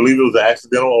 I believe it was an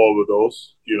accidental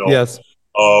overdose, Yes.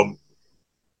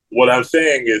 What I'm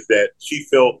saying is that she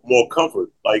felt more comfort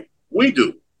like we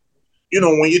do.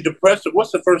 When you're depressed,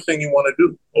 what's the first thing you want to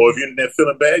do? Or if you're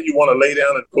feeling bad, you want to lay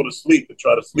down and go to sleep and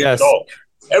try to sleep it off.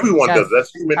 Everyone does.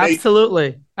 That's human nature.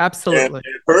 Absolutely. And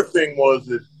her thing was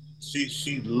that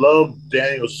she loved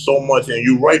Daniel so much. And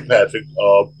you're right, Patrick.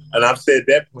 And I've said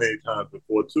that plenty of times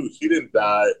before, too. She didn't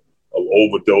die of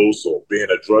overdose or being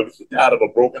a drug. She died of a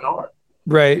broken heart.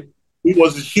 Right. She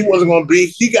wasn't going to be.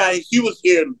 She was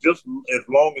here just as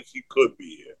long as she could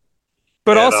be here.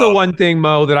 But also one thing,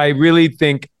 Mo, that I really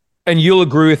think, and you'll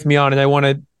agree with me on, and I want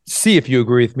to see if you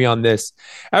agree with me on this.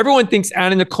 Everyone thinks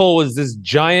Anna Nicole was this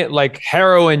giant, like,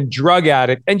 heroin drug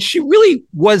addict, and she really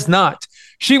was not.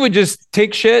 She would just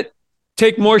take shit,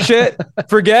 take more shit,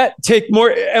 forget, take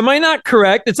more. Am I not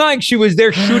correct? It's not like she was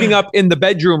there shooting up in the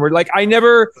bedroom or like I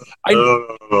never. I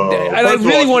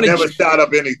really want to never shot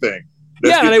up anything.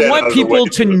 And I want people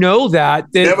to know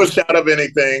that never shot up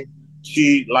anything.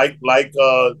 She like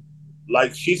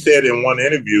she said in one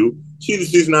interview,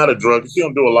 she's not a drug. She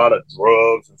don't do a lot of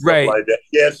drugs and stuff like that.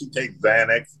 Yeah, she takes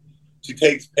Xanax, she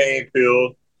takes pain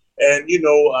pills, and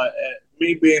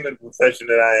me being in the profession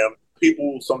that I am,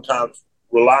 people sometimes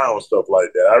rely on stuff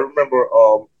like that. I remember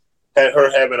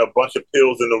her having a bunch of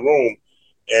pills in the room,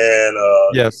 and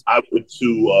I went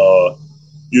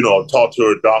to talk to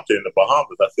her doctor in the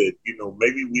Bahamas. I said,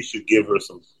 maybe we should give her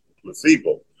some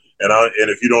placebo. And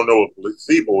if you don't know what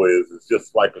placebo is, it's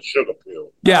just like a sugar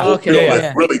pill. Yeah.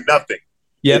 It's really nothing.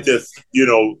 Yeah. It's just,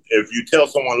 if you tell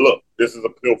someone, look, this is a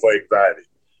pill for anxiety,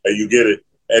 and you get it,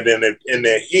 and then in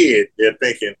their head, they're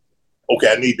thinking,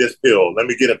 okay, I need this pill. Let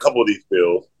me get a couple of these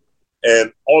pills.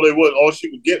 And all she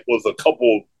would get was a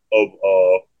couple of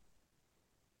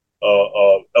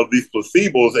these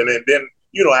placebos. And then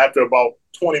after about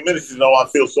 20 minutes, I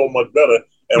feel so much better.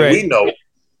 And we know,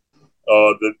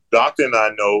 the doctor and I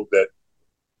know that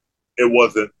it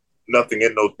wasn't nothing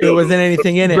in those pills. It wasn't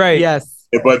anything in it. Right. Yes.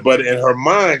 But in her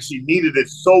mind, she needed it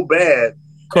so bad.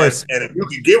 Of course. And if you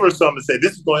could give her something and say,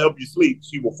 this is going to help you sleep,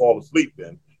 she will fall asleep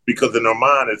then. Because in her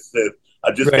mind, it says,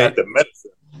 I just got the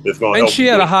medicine that's going to help. And she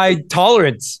had a high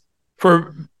tolerance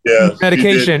for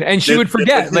medication, and she would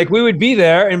forget. Like we would be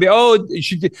there and be,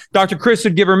 Dr. Chris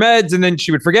would give her meds, and then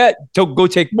she would forget to go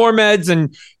take more meds,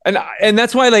 and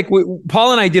that's why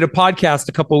Paul and I did a podcast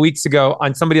a couple of weeks ago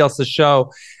on somebody else's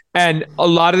show, and a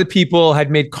lot of the people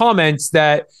had made comments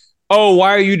that, oh,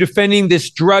 why are you defending this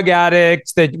drug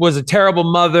addict that was a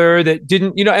terrible mother that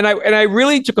didn't, and I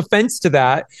really took offense to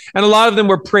that, and a lot of them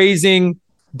were praising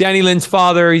Danny Lynn's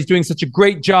father. He's doing such a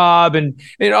great job and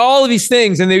all of these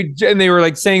things. And they were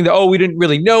like saying that, oh, we didn't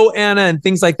really know Anna and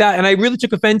things like that. And I really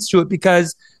took offense to it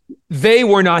because they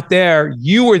were not there.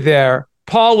 You were there.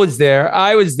 Paul was there.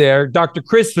 I was there. Dr.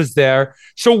 Chris was there.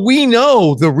 So we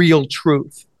know the real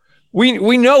truth.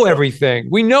 We know everything.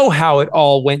 We know how it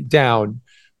all went down.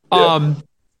 Yeah.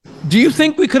 Do you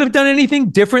think we could have done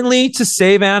anything differently to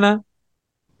save Anna?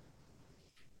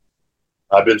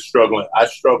 I've been struggling. I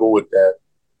struggle with that.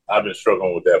 I've been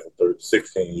struggling with that for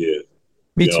 16 years.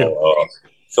 Me too.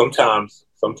 Sometimes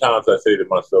I say to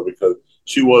myself, because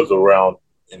she was around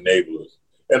enablers.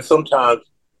 And sometimes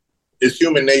it's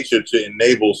human nature to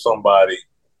enable somebody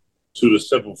to the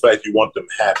simple fact you want them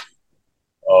happy.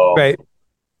 Right.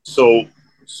 So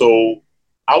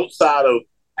outside of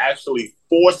actually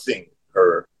forcing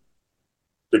her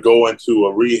to go into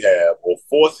a rehab or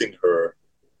forcing her,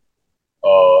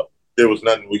 there was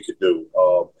nothing we could do.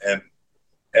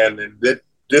 And in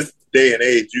this day and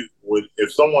age,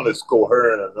 if someone is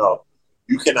coherent enough,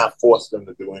 you cannot force them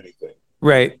to do anything.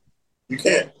 Right. You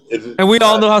can't. And we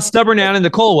all know how stubborn Anna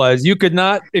Nicole was. You could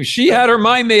not, if she had her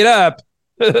mind made up,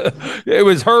 it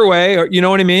was her way. Or, you know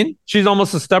what I mean? She's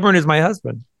almost as stubborn as my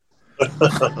husband.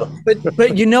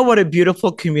 But you know what a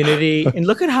beautiful community, and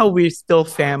look at how we're still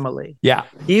family. Yeah.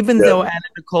 Even though Anna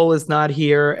Nicole is not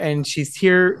here, and she's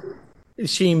here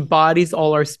She embodies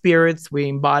all our spirits. We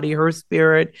embody her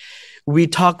spirit. We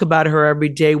talk about her every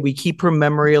day. We keep her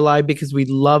memory alive because we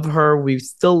love her. We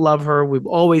still love her. We've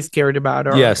always cared about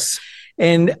her. Yes.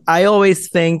 And I always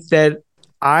think that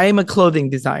I'm a clothing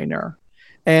designer.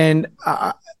 And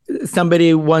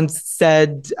somebody once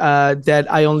said that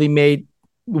I only made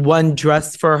one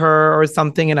dress for her or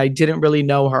something, and I didn't really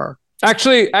know her.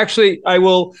 Actually, I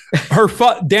will.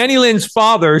 Danny Lynn's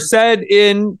father said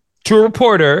to a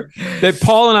reporter that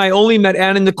Paul and I only met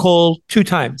Anna Nicole 2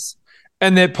 times,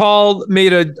 and that Paul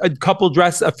made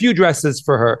a few dresses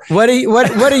for her. What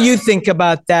do you think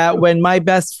about that when my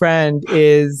best friend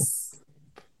is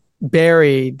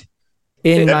buried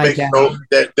in my gown?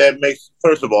 That makes,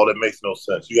 first of all, that makes no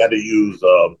sense. You had to use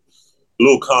a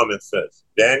little common sense.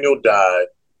 Daniel died,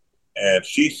 and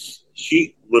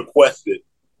she requested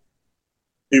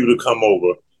people to come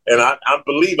over. And I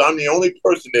believe I'm the only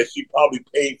person that she probably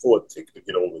paid for a ticket to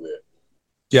get over there.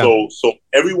 Yeah. So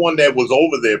everyone that was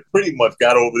over there pretty much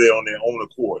got over there on their own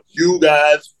accord. You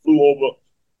guys flew over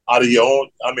out of your own.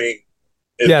 I mean,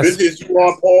 as busy as you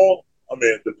are, Paul, I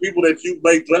mean, the people that you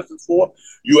make dresses for,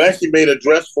 you actually made a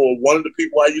dress for one of the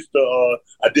people I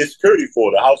did security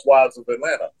for, the Housewives of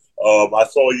Atlanta. I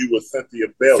saw you with Cynthia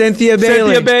Bailey. Cynthia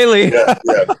Bailey.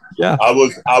 Yeah. I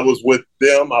was with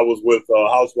them. I was with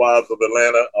Housewives of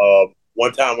Atlanta.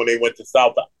 One time when they went to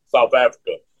South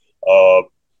Africa.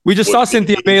 We just saw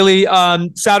Cynthia Bailey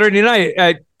on Saturday night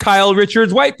at Kyle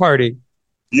Richards' white party.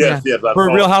 Yes.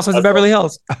 For Real Housewives of Beverly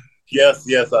Hills. Yes.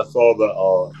 I saw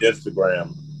the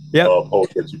Instagram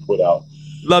post that you put out.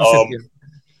 Love Cynthia.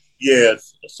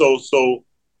 Yes. So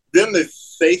them to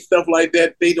say stuff like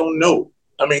that, they don't know.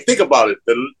 I mean, think about it.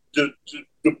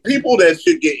 The people that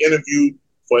should get interviewed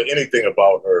for anything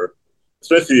about her,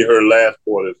 especially her last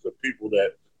quarters, the people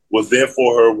that was there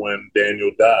for her when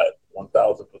Daniel died,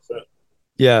 1,000%.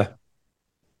 Yeah.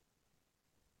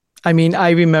 I mean, I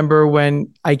remember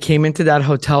when I came into that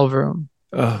hotel room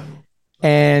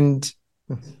and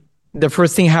the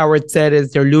first thing Howard said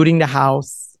is they're looting the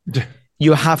house.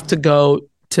 You have to go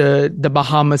to the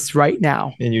Bahamas right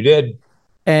now. And you did.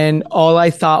 And all I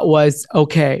thought was,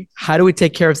 okay, how do we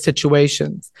take care of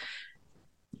situations?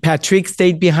 Patrick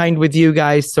stayed behind with you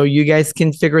guys so you guys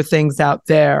can figure things out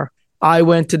there. I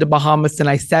went to the Bahamas and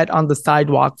I sat on the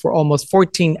sidewalk for almost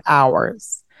 14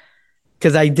 hours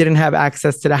because I didn't have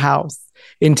access to the house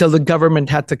until the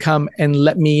government had to come and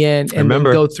let me in and then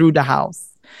go through the house.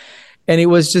 And it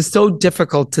was just so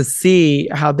difficult to see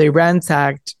how they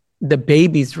ransacked the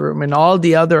baby's room and all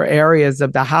the other areas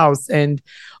of the house. And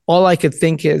all I could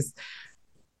think is,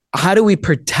 how do we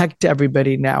protect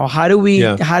everybody now?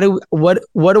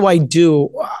 What do I do?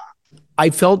 I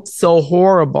felt so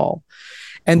horrible.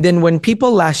 And then when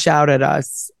people lash out at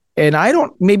us, and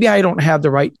maybe I don't have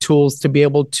the right tools to be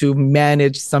able to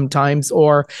manage sometimes,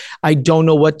 or I don't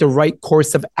know what the right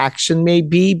course of action may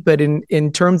be. But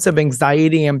in terms of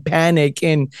anxiety and panic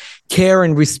and care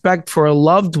and respect for a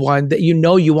loved one that you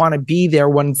want to be there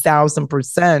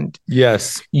 1,000%.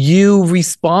 Yes. You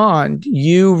respond,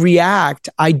 you react.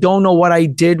 I don't know what I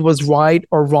did was right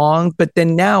or wrong. But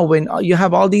then now when you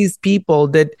have all these people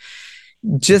that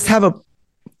just have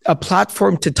a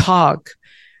platform to talk,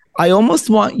 I almost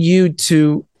want you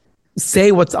to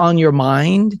say what's on your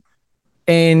mind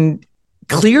and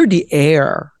clear the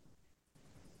air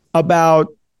about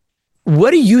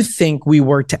what do you think we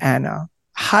were to Anna?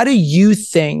 How do you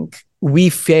think we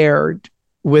fared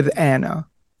with Anna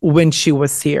when she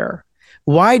was here?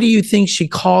 Why do you think she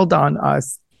called on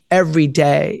us every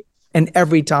day and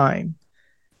every time?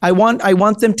 I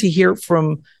want them to hear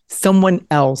from someone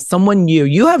else, someone new.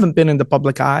 You haven't been in the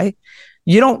public eye.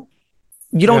 You don't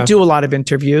do a lot of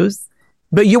interviews,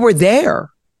 but you were there.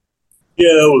 Yeah,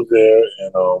 I was there.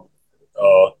 And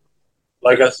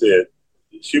like I said,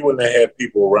 she wouldn't have had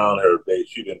people around her if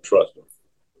she didn't trust them.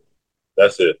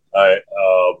 That's it.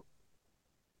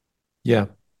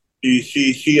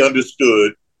 She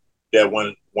understood that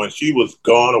when she was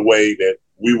gone away, that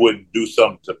we wouldn't do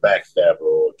something to backstab her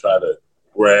or try to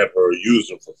grab her or use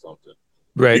her for something.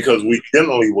 Right. Because we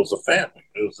generally was a family.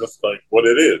 It was just like what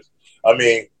it is. I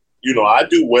mean, I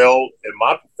do well in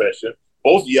my profession.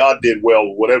 Both of y'all did well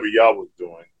with whatever y'all was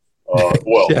doing.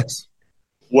 Yes.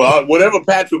 Well, whatever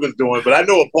Patrick was doing, but I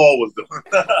know what Paul was doing.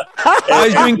 I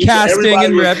was doing casting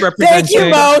and representing. Thank you,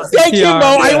 Mo. Thank you,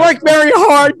 Mo. I work very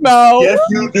hard, Mo. Yes,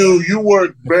 you do. You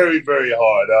work very, very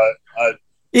hard.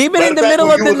 Even in the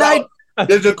middle of the night.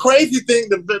 There's a crazy thing.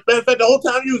 In fact, the whole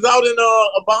time you was out in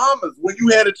Bahamas, when you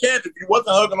had a chance, if you wasn't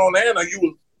hugging on Anna, you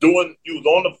was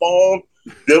on the phone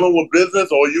dealing with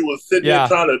business, or you was sitting there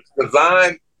trying to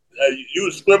design. You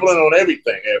was scribbling on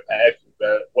everything.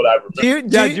 what I remember. Do you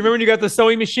remember when you got the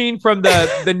sewing machine from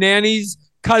the nanny's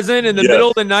cousin in the middle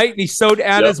of the night, and he sewed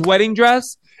Anna's wedding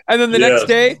dress? And then the next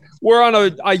day, we're on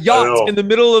a yacht in the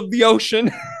middle of the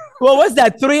ocean. What was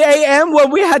that, 3 a.m.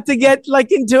 when we had to get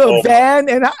like into a van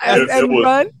and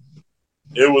run?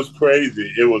 It was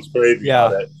crazy. It was crazy.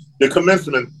 Yeah. The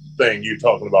commencement thing you're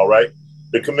talking about, right?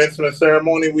 The commencement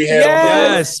ceremony we had.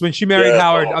 Yes, when she married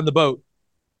Howard on the boat.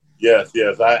 Yes.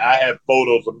 I had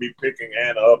photos of me picking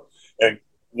Anna up and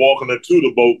walking her to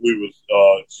the boat.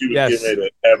 She was getting ready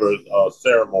to have her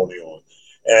ceremony on.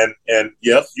 And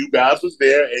yes, you guys was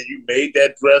there, and you made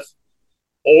that dress.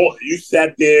 You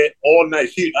sat there all night.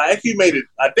 I actually made it.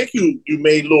 I think you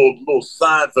made little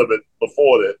signs of it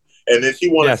before that, and then she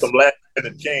wanted some last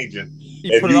minute changing.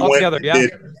 You put it all together,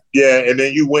 and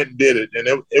then you went and did it,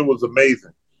 and it was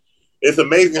amazing. It's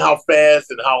amazing how fast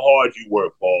and how hard you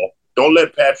work, Paul. Don't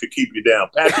let Patrick keep you down.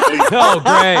 Patrick,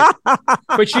 great.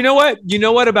 But you know what? You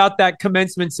know what about that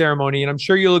commencement ceremony, and I'm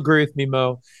sure you'll agree with me,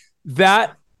 Mo.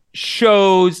 That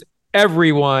shows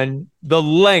everyone the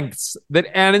lengths that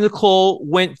Anna Nicole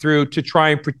went through to try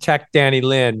and protect Danny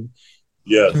Lynn.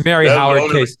 Yes. To marry Howard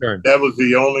K. Stern. That was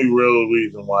the only real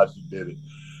reason why she did it.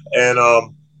 And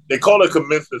they call it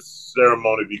commencement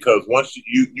ceremony because once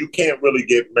you can't really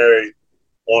get married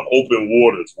on open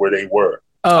waters where they were.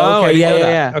 Oh, okay.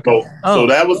 Yeah. Okay. So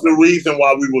that was the reason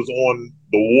why we was on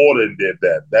the water and did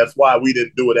that. That's why we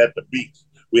didn't do it at the beach.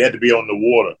 We had to be on the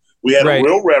water. We had a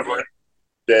real reverend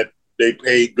that they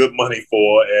paid good money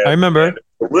for. And, I remember. And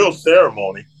a real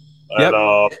ceremony. Yep.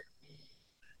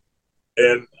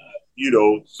 And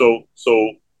so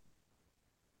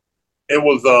it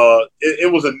was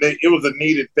a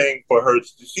needed thing for her.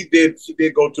 She did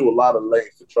go to a lot of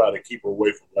lengths to try to keep her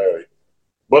away from Larry.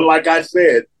 But like I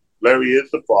said, Larry is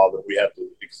the father. We have to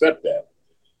accept that.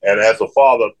 And as a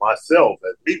father myself,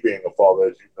 as me being a father,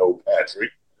 as you know,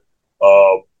 Patrick,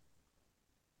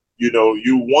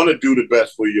 you want to do the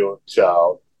best for your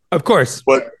child. Of course.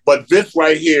 But this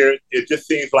right here, it just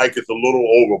seems like it's a little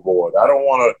overboard. I don't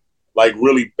want to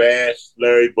really bash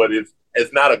Larry, but it's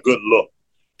not a good look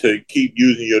to keep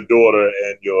using your daughter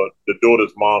and the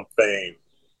daughter's mom fame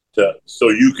so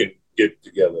you can get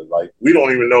together. Like, we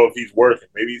don't even know if he's working.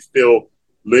 Maybe he's still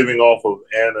living off of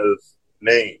Anna's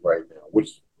name right now, which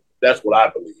that's what I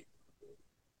believe.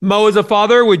 Mo, as a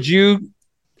father, would you,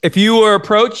 if you were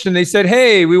approached and they said,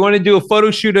 hey, we want to do a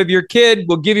photo shoot of your kid,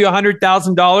 we'll give you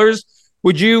 $100,000,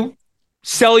 would you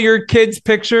sell your kid's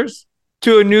pictures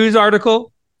to a news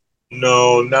article?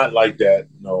 No, not like that.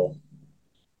 No.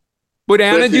 Would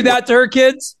Anna do that to her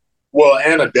kids? Well,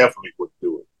 Anna definitely would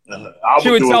do it. She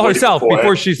would sell herself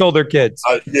before she sold her kids.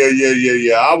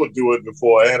 Yeah. I would do it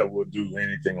before Anna would do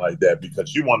anything like that because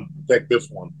she wanted to protect this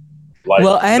one.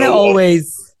 Anna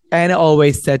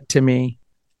always said to me,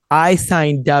 I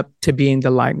signed up to be in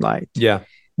the limelight. Yeah.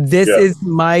 This is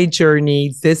my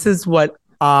journey. This is what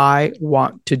I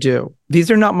want to do.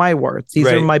 These are not my words. These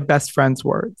are my best friend's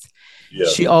words. Yeah.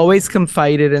 She always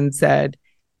confided and said,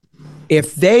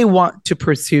 if they want to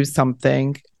pursue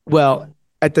something, well,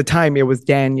 at the time it was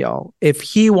Daniel. If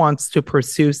he wants to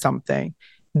pursue something,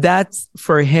 that's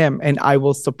for him and I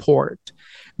will support.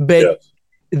 But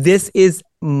this is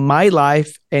my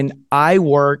life and I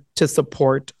work to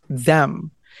support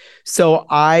them. So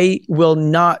I will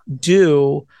not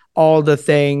do all the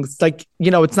things like,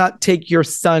 it's not take your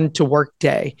son to work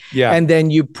day and then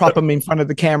you prop him in front of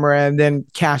the camera and then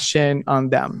cash in on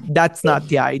them. That's not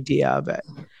the idea of it.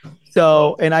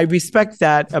 So, and I respect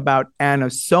that about Anna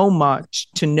so much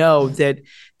to know that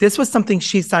this was something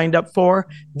she signed up for.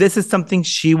 This is something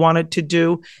she wanted to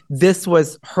do. This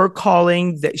was her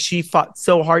calling that she fought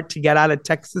so hard to get out of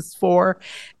Texas for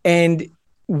and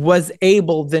was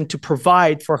able then to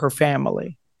provide for her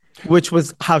family, which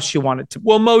was how she wanted to.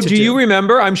 Well, Mo, do you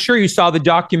remember? I'm sure you saw the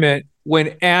document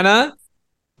when Anna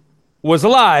was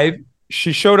alive.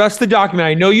 She showed us the document.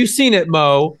 I know you've seen it,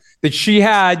 Mo, that she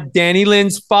had Danny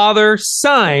Lynn's father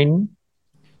sign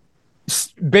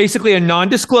basically a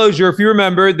non-disclosure, if you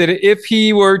remember, that if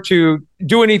he were to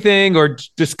do anything or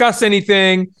discuss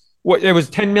anything, it was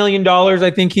 $10 million,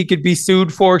 I think he could be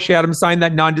sued for. She had him sign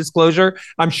that non-disclosure.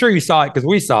 I'm sure you saw it because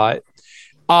we saw it.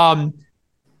 And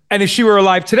if she were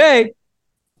alive today,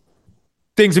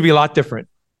 things would be a lot different.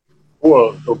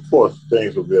 Well, of course,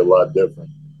 things would be a lot different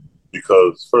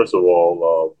because, first of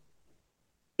all,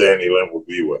 Danny Lynn will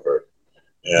be with her.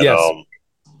 And,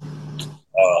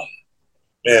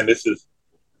 man,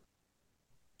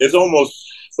 it's almost,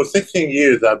 for 16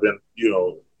 years, I've been,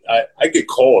 I get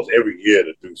calls every year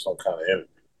to do some kind of interview.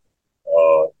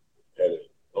 And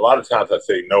a lot of times I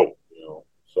say no,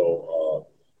 so,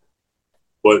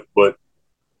 but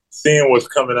seeing what's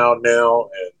coming out now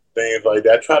and things like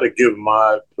that. I try to give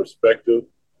my perspective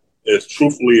as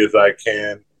truthfully as I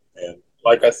can. And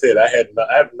like I said, I have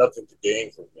nothing to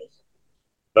gain from this.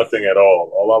 Nothing at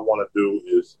all. All I want to do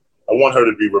is I want her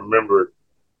to be remembered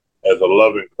as a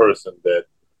loving person that,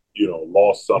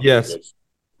 lost something. Yes.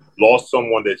 Lost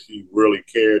someone that she really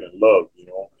cared and loved,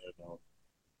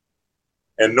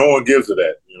 and no one gives her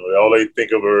that. All they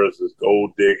think of her as this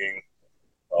gold digging,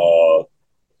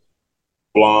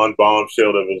 blonde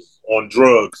bombshell that was on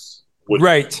drugs.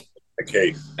 Right. The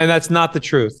case. And that's not the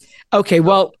truth. Okay,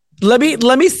 well, let me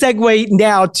segue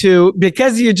now to,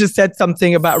 because you just said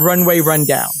something about Runway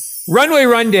Rundown. Runway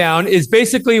Rundown is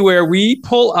basically where we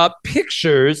pull up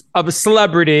pictures of a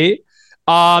celebrity,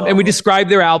 and we describe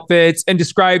their outfits and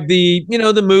describe the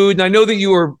mood. And I know that you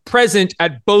were present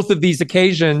at both of these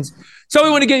occasions, so we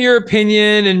want to get your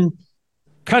opinion and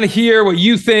kind of hear what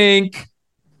you think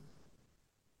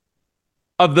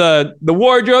of the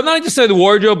wardrobe. Not just say the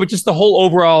wardrobe, but just the whole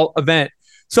overall event.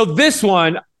 So this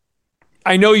one,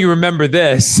 I know you remember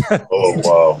this.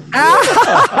 Oh,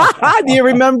 wow. Do you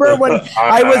remember when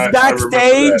I was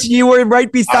backstage? You were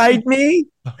right beside me.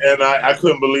 And I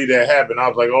couldn't believe that happened. I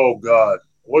was like, oh, God,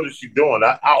 what is she doing?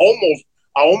 I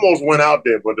almost went out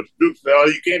there, but the producer said, oh,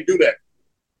 you can't do that.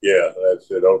 Yeah,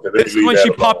 that's it. Okay, this is when she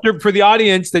popped her, for the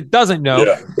audience that doesn't know.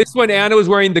 Yeah. This is when Anna was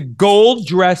wearing the gold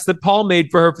dress that Paul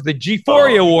made for her for the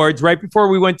G4 Awards right before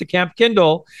we went to Camp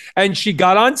Kindle. And she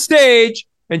got on stage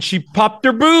and she popped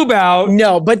her boob out.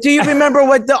 No, but do you remember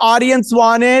what the audience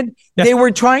wanted? Yeah. They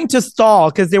were trying to stall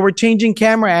because they were changing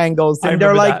camera angles. And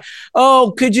they're like,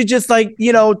 oh, could you just talk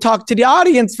to the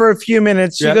audience for a few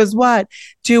minutes? She goes, what?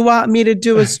 Do you want me to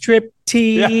do a strip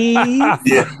tease?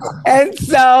 Yeah. And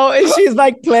so she's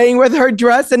like playing with her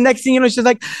dress. And next thing you know, she's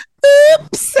like,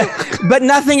 oops. But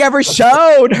nothing ever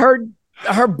showed.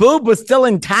 Her boob was still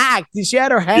intact. She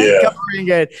had her hand covering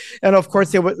it. And of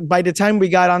course, it was, by the time we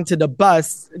got onto the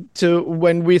bus to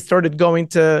when we started going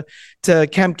to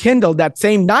Camp Kindle that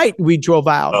same night we drove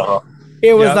out,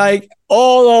 it was like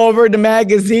all over the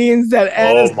magazines that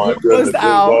Anna's boob was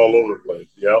out. It was all over the place.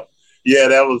 Yep. Yeah,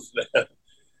 that was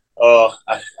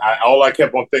all I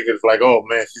kept on thinking is like, oh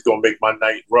man, she's gonna make my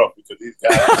night rough because these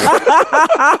guys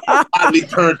finally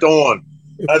turned on.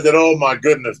 I said, oh my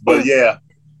goodness. But yeah.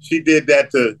 She did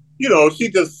that to,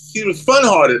 she was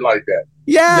fun-hearted like that.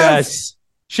 Yes.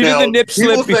 She did the nip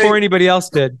slip before anybody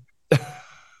else did.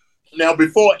 Now,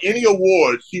 before any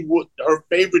award, her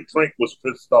favorite drink was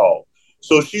Cristal.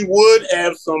 So she would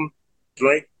have some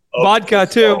drink. Vodka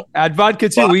too. Add vodka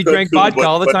too. We drank vodka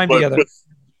all the time together.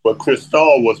 But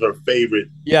Cristal was her favorite.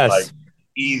 Yes. Like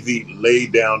easy,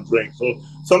 laid down drink. So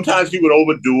sometimes she would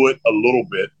overdo it a little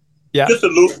bit. Yeah. Just to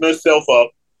loosen herself up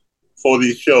for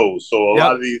these shows. So a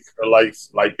lot of these are like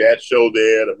that show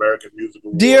there, the American Music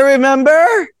Awards. Do you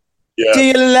remember? Yeah. Do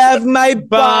you love my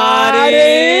body?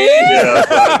 Yeah,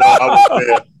 I was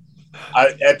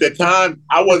there. At the time,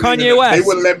 I wasn't Kanye West. They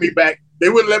wouldn't let me back. They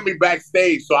wouldn't let me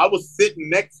backstage. So I was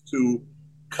sitting next to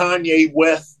Kanye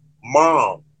West's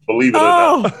mom, believe it or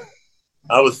not.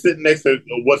 I was sitting next to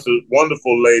what's a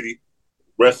wonderful lady,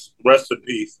 rest in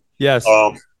peace. Yes.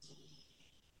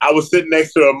 I was sitting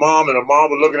next to her mom, and her mom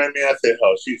was looking at me. I said,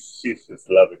 "Oh, she's just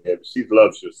loving him. She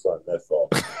loves your son. That's all."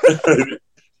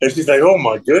 And she's like, "Oh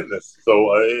my goodness!"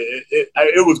 So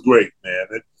it was great,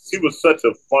 man. She was such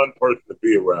a fun person to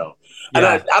be around. And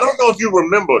I don't know if you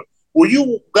remember. Were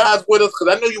you guys with us?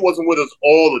 Because I know you wasn't with us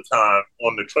all the time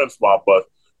on the Trend Spot bus.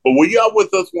 But were you out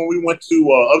with us when we went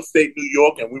to upstate New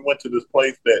York and we went to this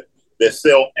place that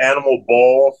sell animal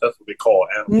balls? That's what they call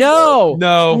animal balls.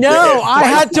 No. I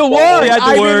had to work.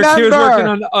 I remember. She was working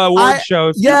on award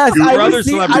shows. Yes, I was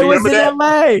in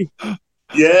LA.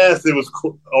 Yes, it was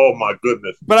cool. Oh my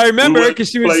goodness! But I remember because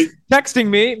she was texting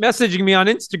me, messaging me on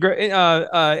Instagram,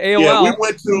 AOL. Yeah,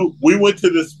 we went to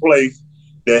this place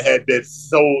that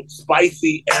sold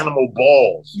spicy animal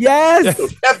balls. Yes, so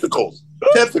testicles.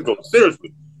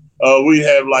 Seriously, we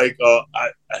have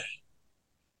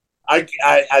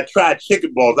I tried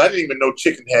chicken balls. I didn't even know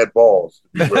chicken had balls.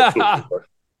 I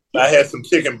had some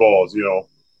chicken balls.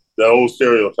 The old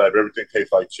stereotype. Everything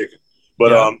tastes like chicken.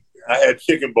 But I had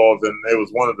chicken balls, and it was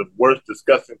one of the worst,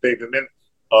 disgusting things. And then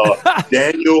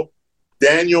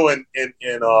Daniel and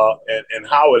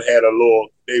Howard had a little.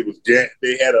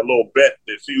 They had a little bet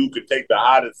to see who could take the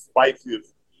hottest,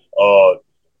 spiciest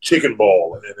chicken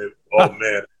ball. And oh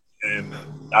man! And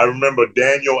I remember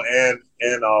Daniel and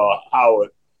Howard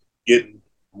getting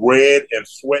red and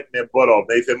sweating their butt off.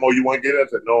 They said, "Mo, you want to get it?" I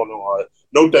said,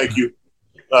 "No, thank you.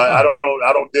 I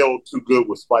don't deal too good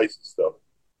with spicy stuff."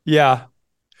 Yeah.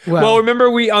 Well,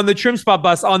 remember we on the Trim Spot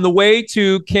bus on the way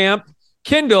to camp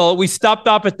Kindle, we stopped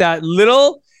off at that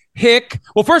little hick.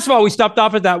 Well, first of all, we stopped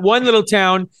off at that one little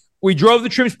town. We drove the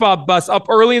Trim Spot bus up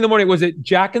early in the morning. Was it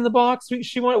Jack in the Box?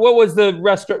 She wanted. What was the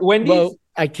restaurant? Wendy's? Well,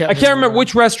 I can't remember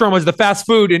which restaurant was the fast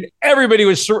food, and everybody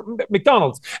was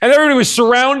McDonald's, and everybody was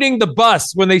surrounding the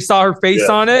bus when they saw her face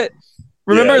on it.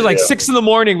 Remember, it was like 6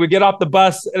 a.m. we get off the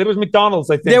bus, and it was McDonald's,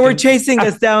 I think. They were chasing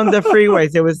us down the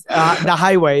freeways. It was the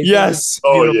highways. Yes.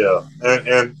 Oh, yeah.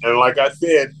 And like I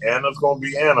said, Anna's going to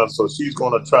be Anna, so she's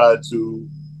going to try to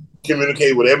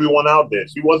communicate with everyone out there.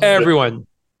 She wasn't everyone.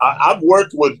 I've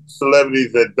worked with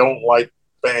celebrities that don't like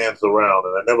fans around,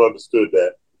 and I never understood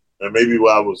that. And maybe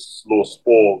I was a little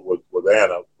spoiled with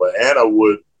Anna, but Anna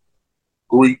would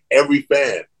greet every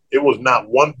fan. It was not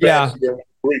one fan she didn't want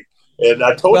to greet. And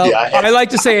I told you, I like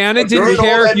to say Anna didn't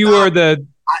care if you were the.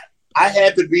 I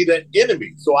had to be the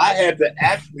enemy, so I had to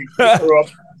actually pick her up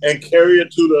and carry her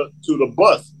to the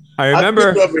bus. I remember. I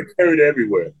picked her up and carried her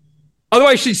everywhere.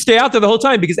 Otherwise, she'd stay out there the whole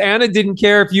time because Anna didn't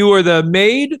care if you were the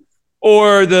maid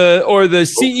or the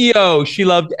CEO. She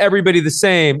loved everybody the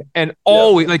same, and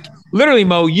always, like literally,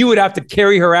 Mo, you would have to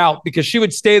carry her out because she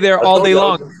would stay there all day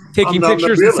long, taking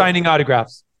pictures and signing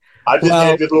autographs. I just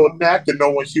had this little knack to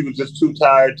know when she was just too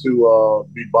tired to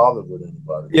be bothered with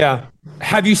anybody. Yeah.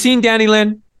 Have you seen Danny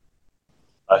Lynn?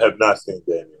 I have not seen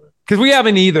Danny Lynn. Because we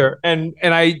haven't either. And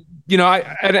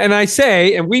I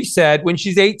say, and we've said, when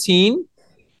she's 18,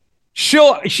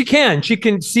 she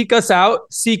can seek us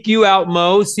out, seek you out,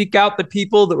 Mo, seek out the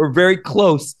people that were very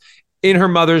close in her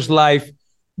mother's life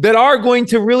that are going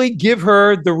to really give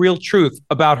her the real truth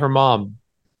about her mom.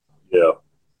 Yeah.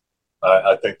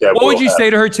 I think that. What would you say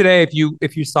to her today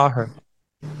if you saw her?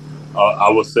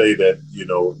 I would say that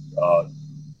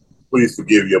please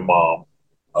forgive your mom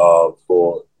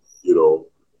for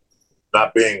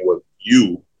not being with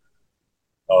you.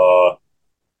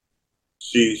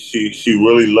 She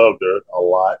really loved her a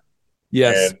lot.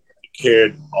 Yes, and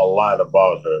cared a lot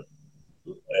about her.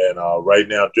 And right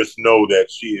now, just know that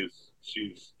she's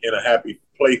in a happy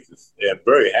place and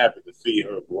very happy to see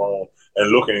her grown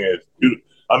and looking as beautiful.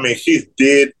 I mean, she's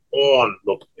dead on,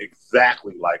 look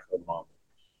exactly like her mom.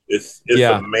 It's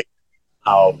amazing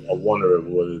how a wonder it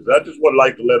was. I just would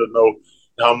like to let her know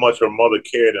how much her mother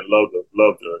cared and loved her,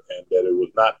 and that it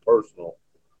was not personal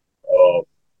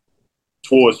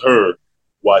towards her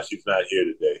why she's not here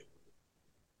today.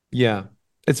 Yeah,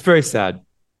 it's very sad.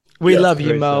 We love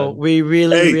you, Mo. Sad. We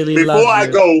really love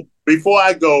you. Before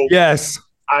I go, yes,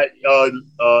 I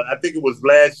think it was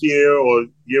last year or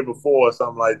year before or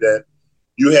something like that.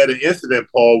 You had an incident,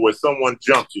 Paul, where someone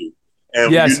jumped you.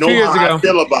 And you know how I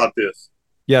feel about this.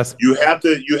 Yes.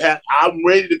 I'm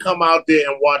ready to come out there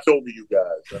and watch over you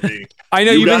guys. I mean, I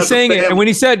know you've been saying it. And when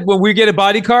he said, when we get a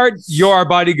bodyguard, you're our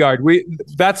bodyguard.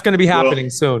 That's going to be happening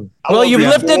soon. Well, you've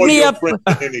lifted me up.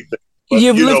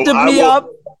 You've lifted me up.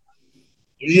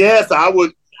 Yes, I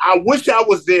would. I wish I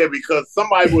was there because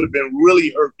somebody would have been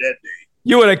really hurt that day.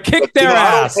 You would have kicked their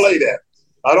ass. I don't play that.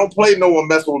 I don't play no one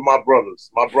messing with my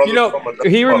brothers. My brothers.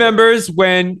 He remembers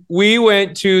when we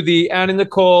went to the Anna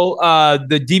Nicole,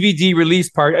 the DVD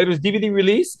release party. It was DVD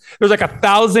release. There was like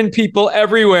 1,000 people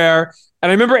everywhere.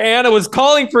 And I remember Anna was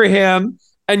calling for him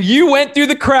and you went through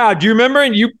the crowd. Do you remember?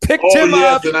 And you picked him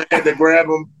up. And I had to grab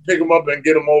him, pick him up and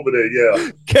get him over there.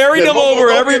 Yeah. Carried him over,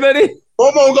 everybody.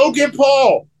 Momo, go get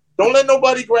Paul. Don't let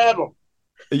nobody grab him.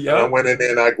 Yeah. And I went in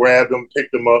there and I grabbed him,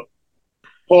 picked him up.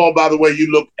 Paul, by the way,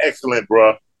 you look excellent,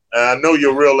 bro. I know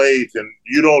your real age, and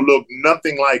you don't look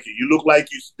nothing like it. You look like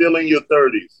you're still in your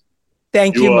 30s.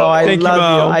 Thank you, Mo. I love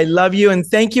you. I love you, and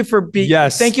thank you for being.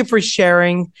 Yes. Thank you for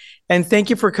sharing, and thank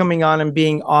you for coming on and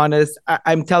being honest.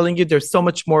 I'm telling you, there's so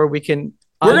much more we can.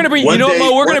 We're gonna bring.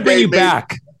 Mo, we're gonna bring you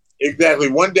back. Exactly.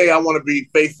 One day I want to be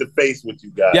face to face with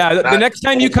you guys. Yeah. The next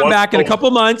time you come back in a couple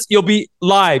months, you'll be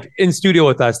live in studio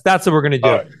with us. That's what we're gonna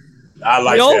do. I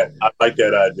like that. I like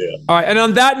that idea. All right. And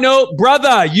on that note,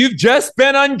 brother, you've just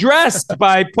been undressed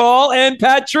by Paul and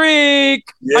Patrick.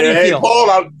 Yeah, How do you feel?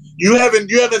 Paul, you haven't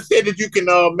said that you can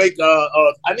make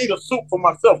I need a soup for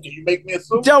myself. Can you make me a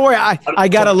soup? Don't worry. I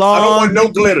got a long. I don't want no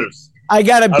glitters. I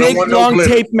got a big long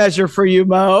tape measure for you,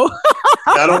 Mo.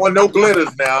 I don't want no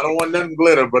glitters now. I don't want nothing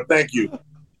glitter, but thank you.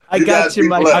 I got you,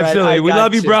 my friend. Absolutely. We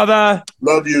love you, brother.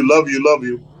 Love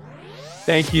you.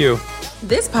 Thank you.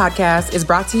 This podcast is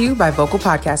brought to you by Vocal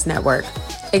Podcast Network.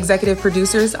 Executive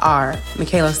producers are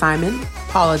Michaela Simon,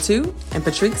 Paula Tu, and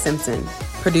Patrick Simpson.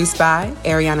 Produced by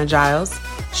Ariana Giles.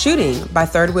 Shooting by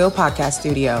Third Wheel Podcast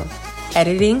Studio.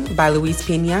 Editing by Luis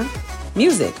Pina.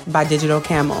 Music by Digital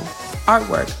Camel.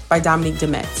 Artwork by Dominique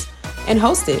Demet. And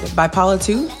hosted by Paula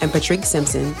Tu and Patrick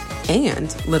Simpson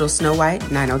and Little Snow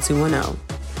White 90210.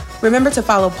 Remember to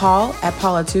follow Paul at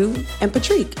Paula2 and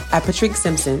Patrick at Patrick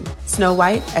Simpson, Snow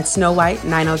White at Snow White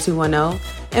 90210,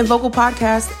 and Vocal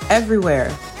Podcast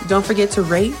everywhere. Don't forget to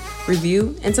rate,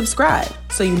 review, and subscribe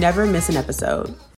so you never miss an episode.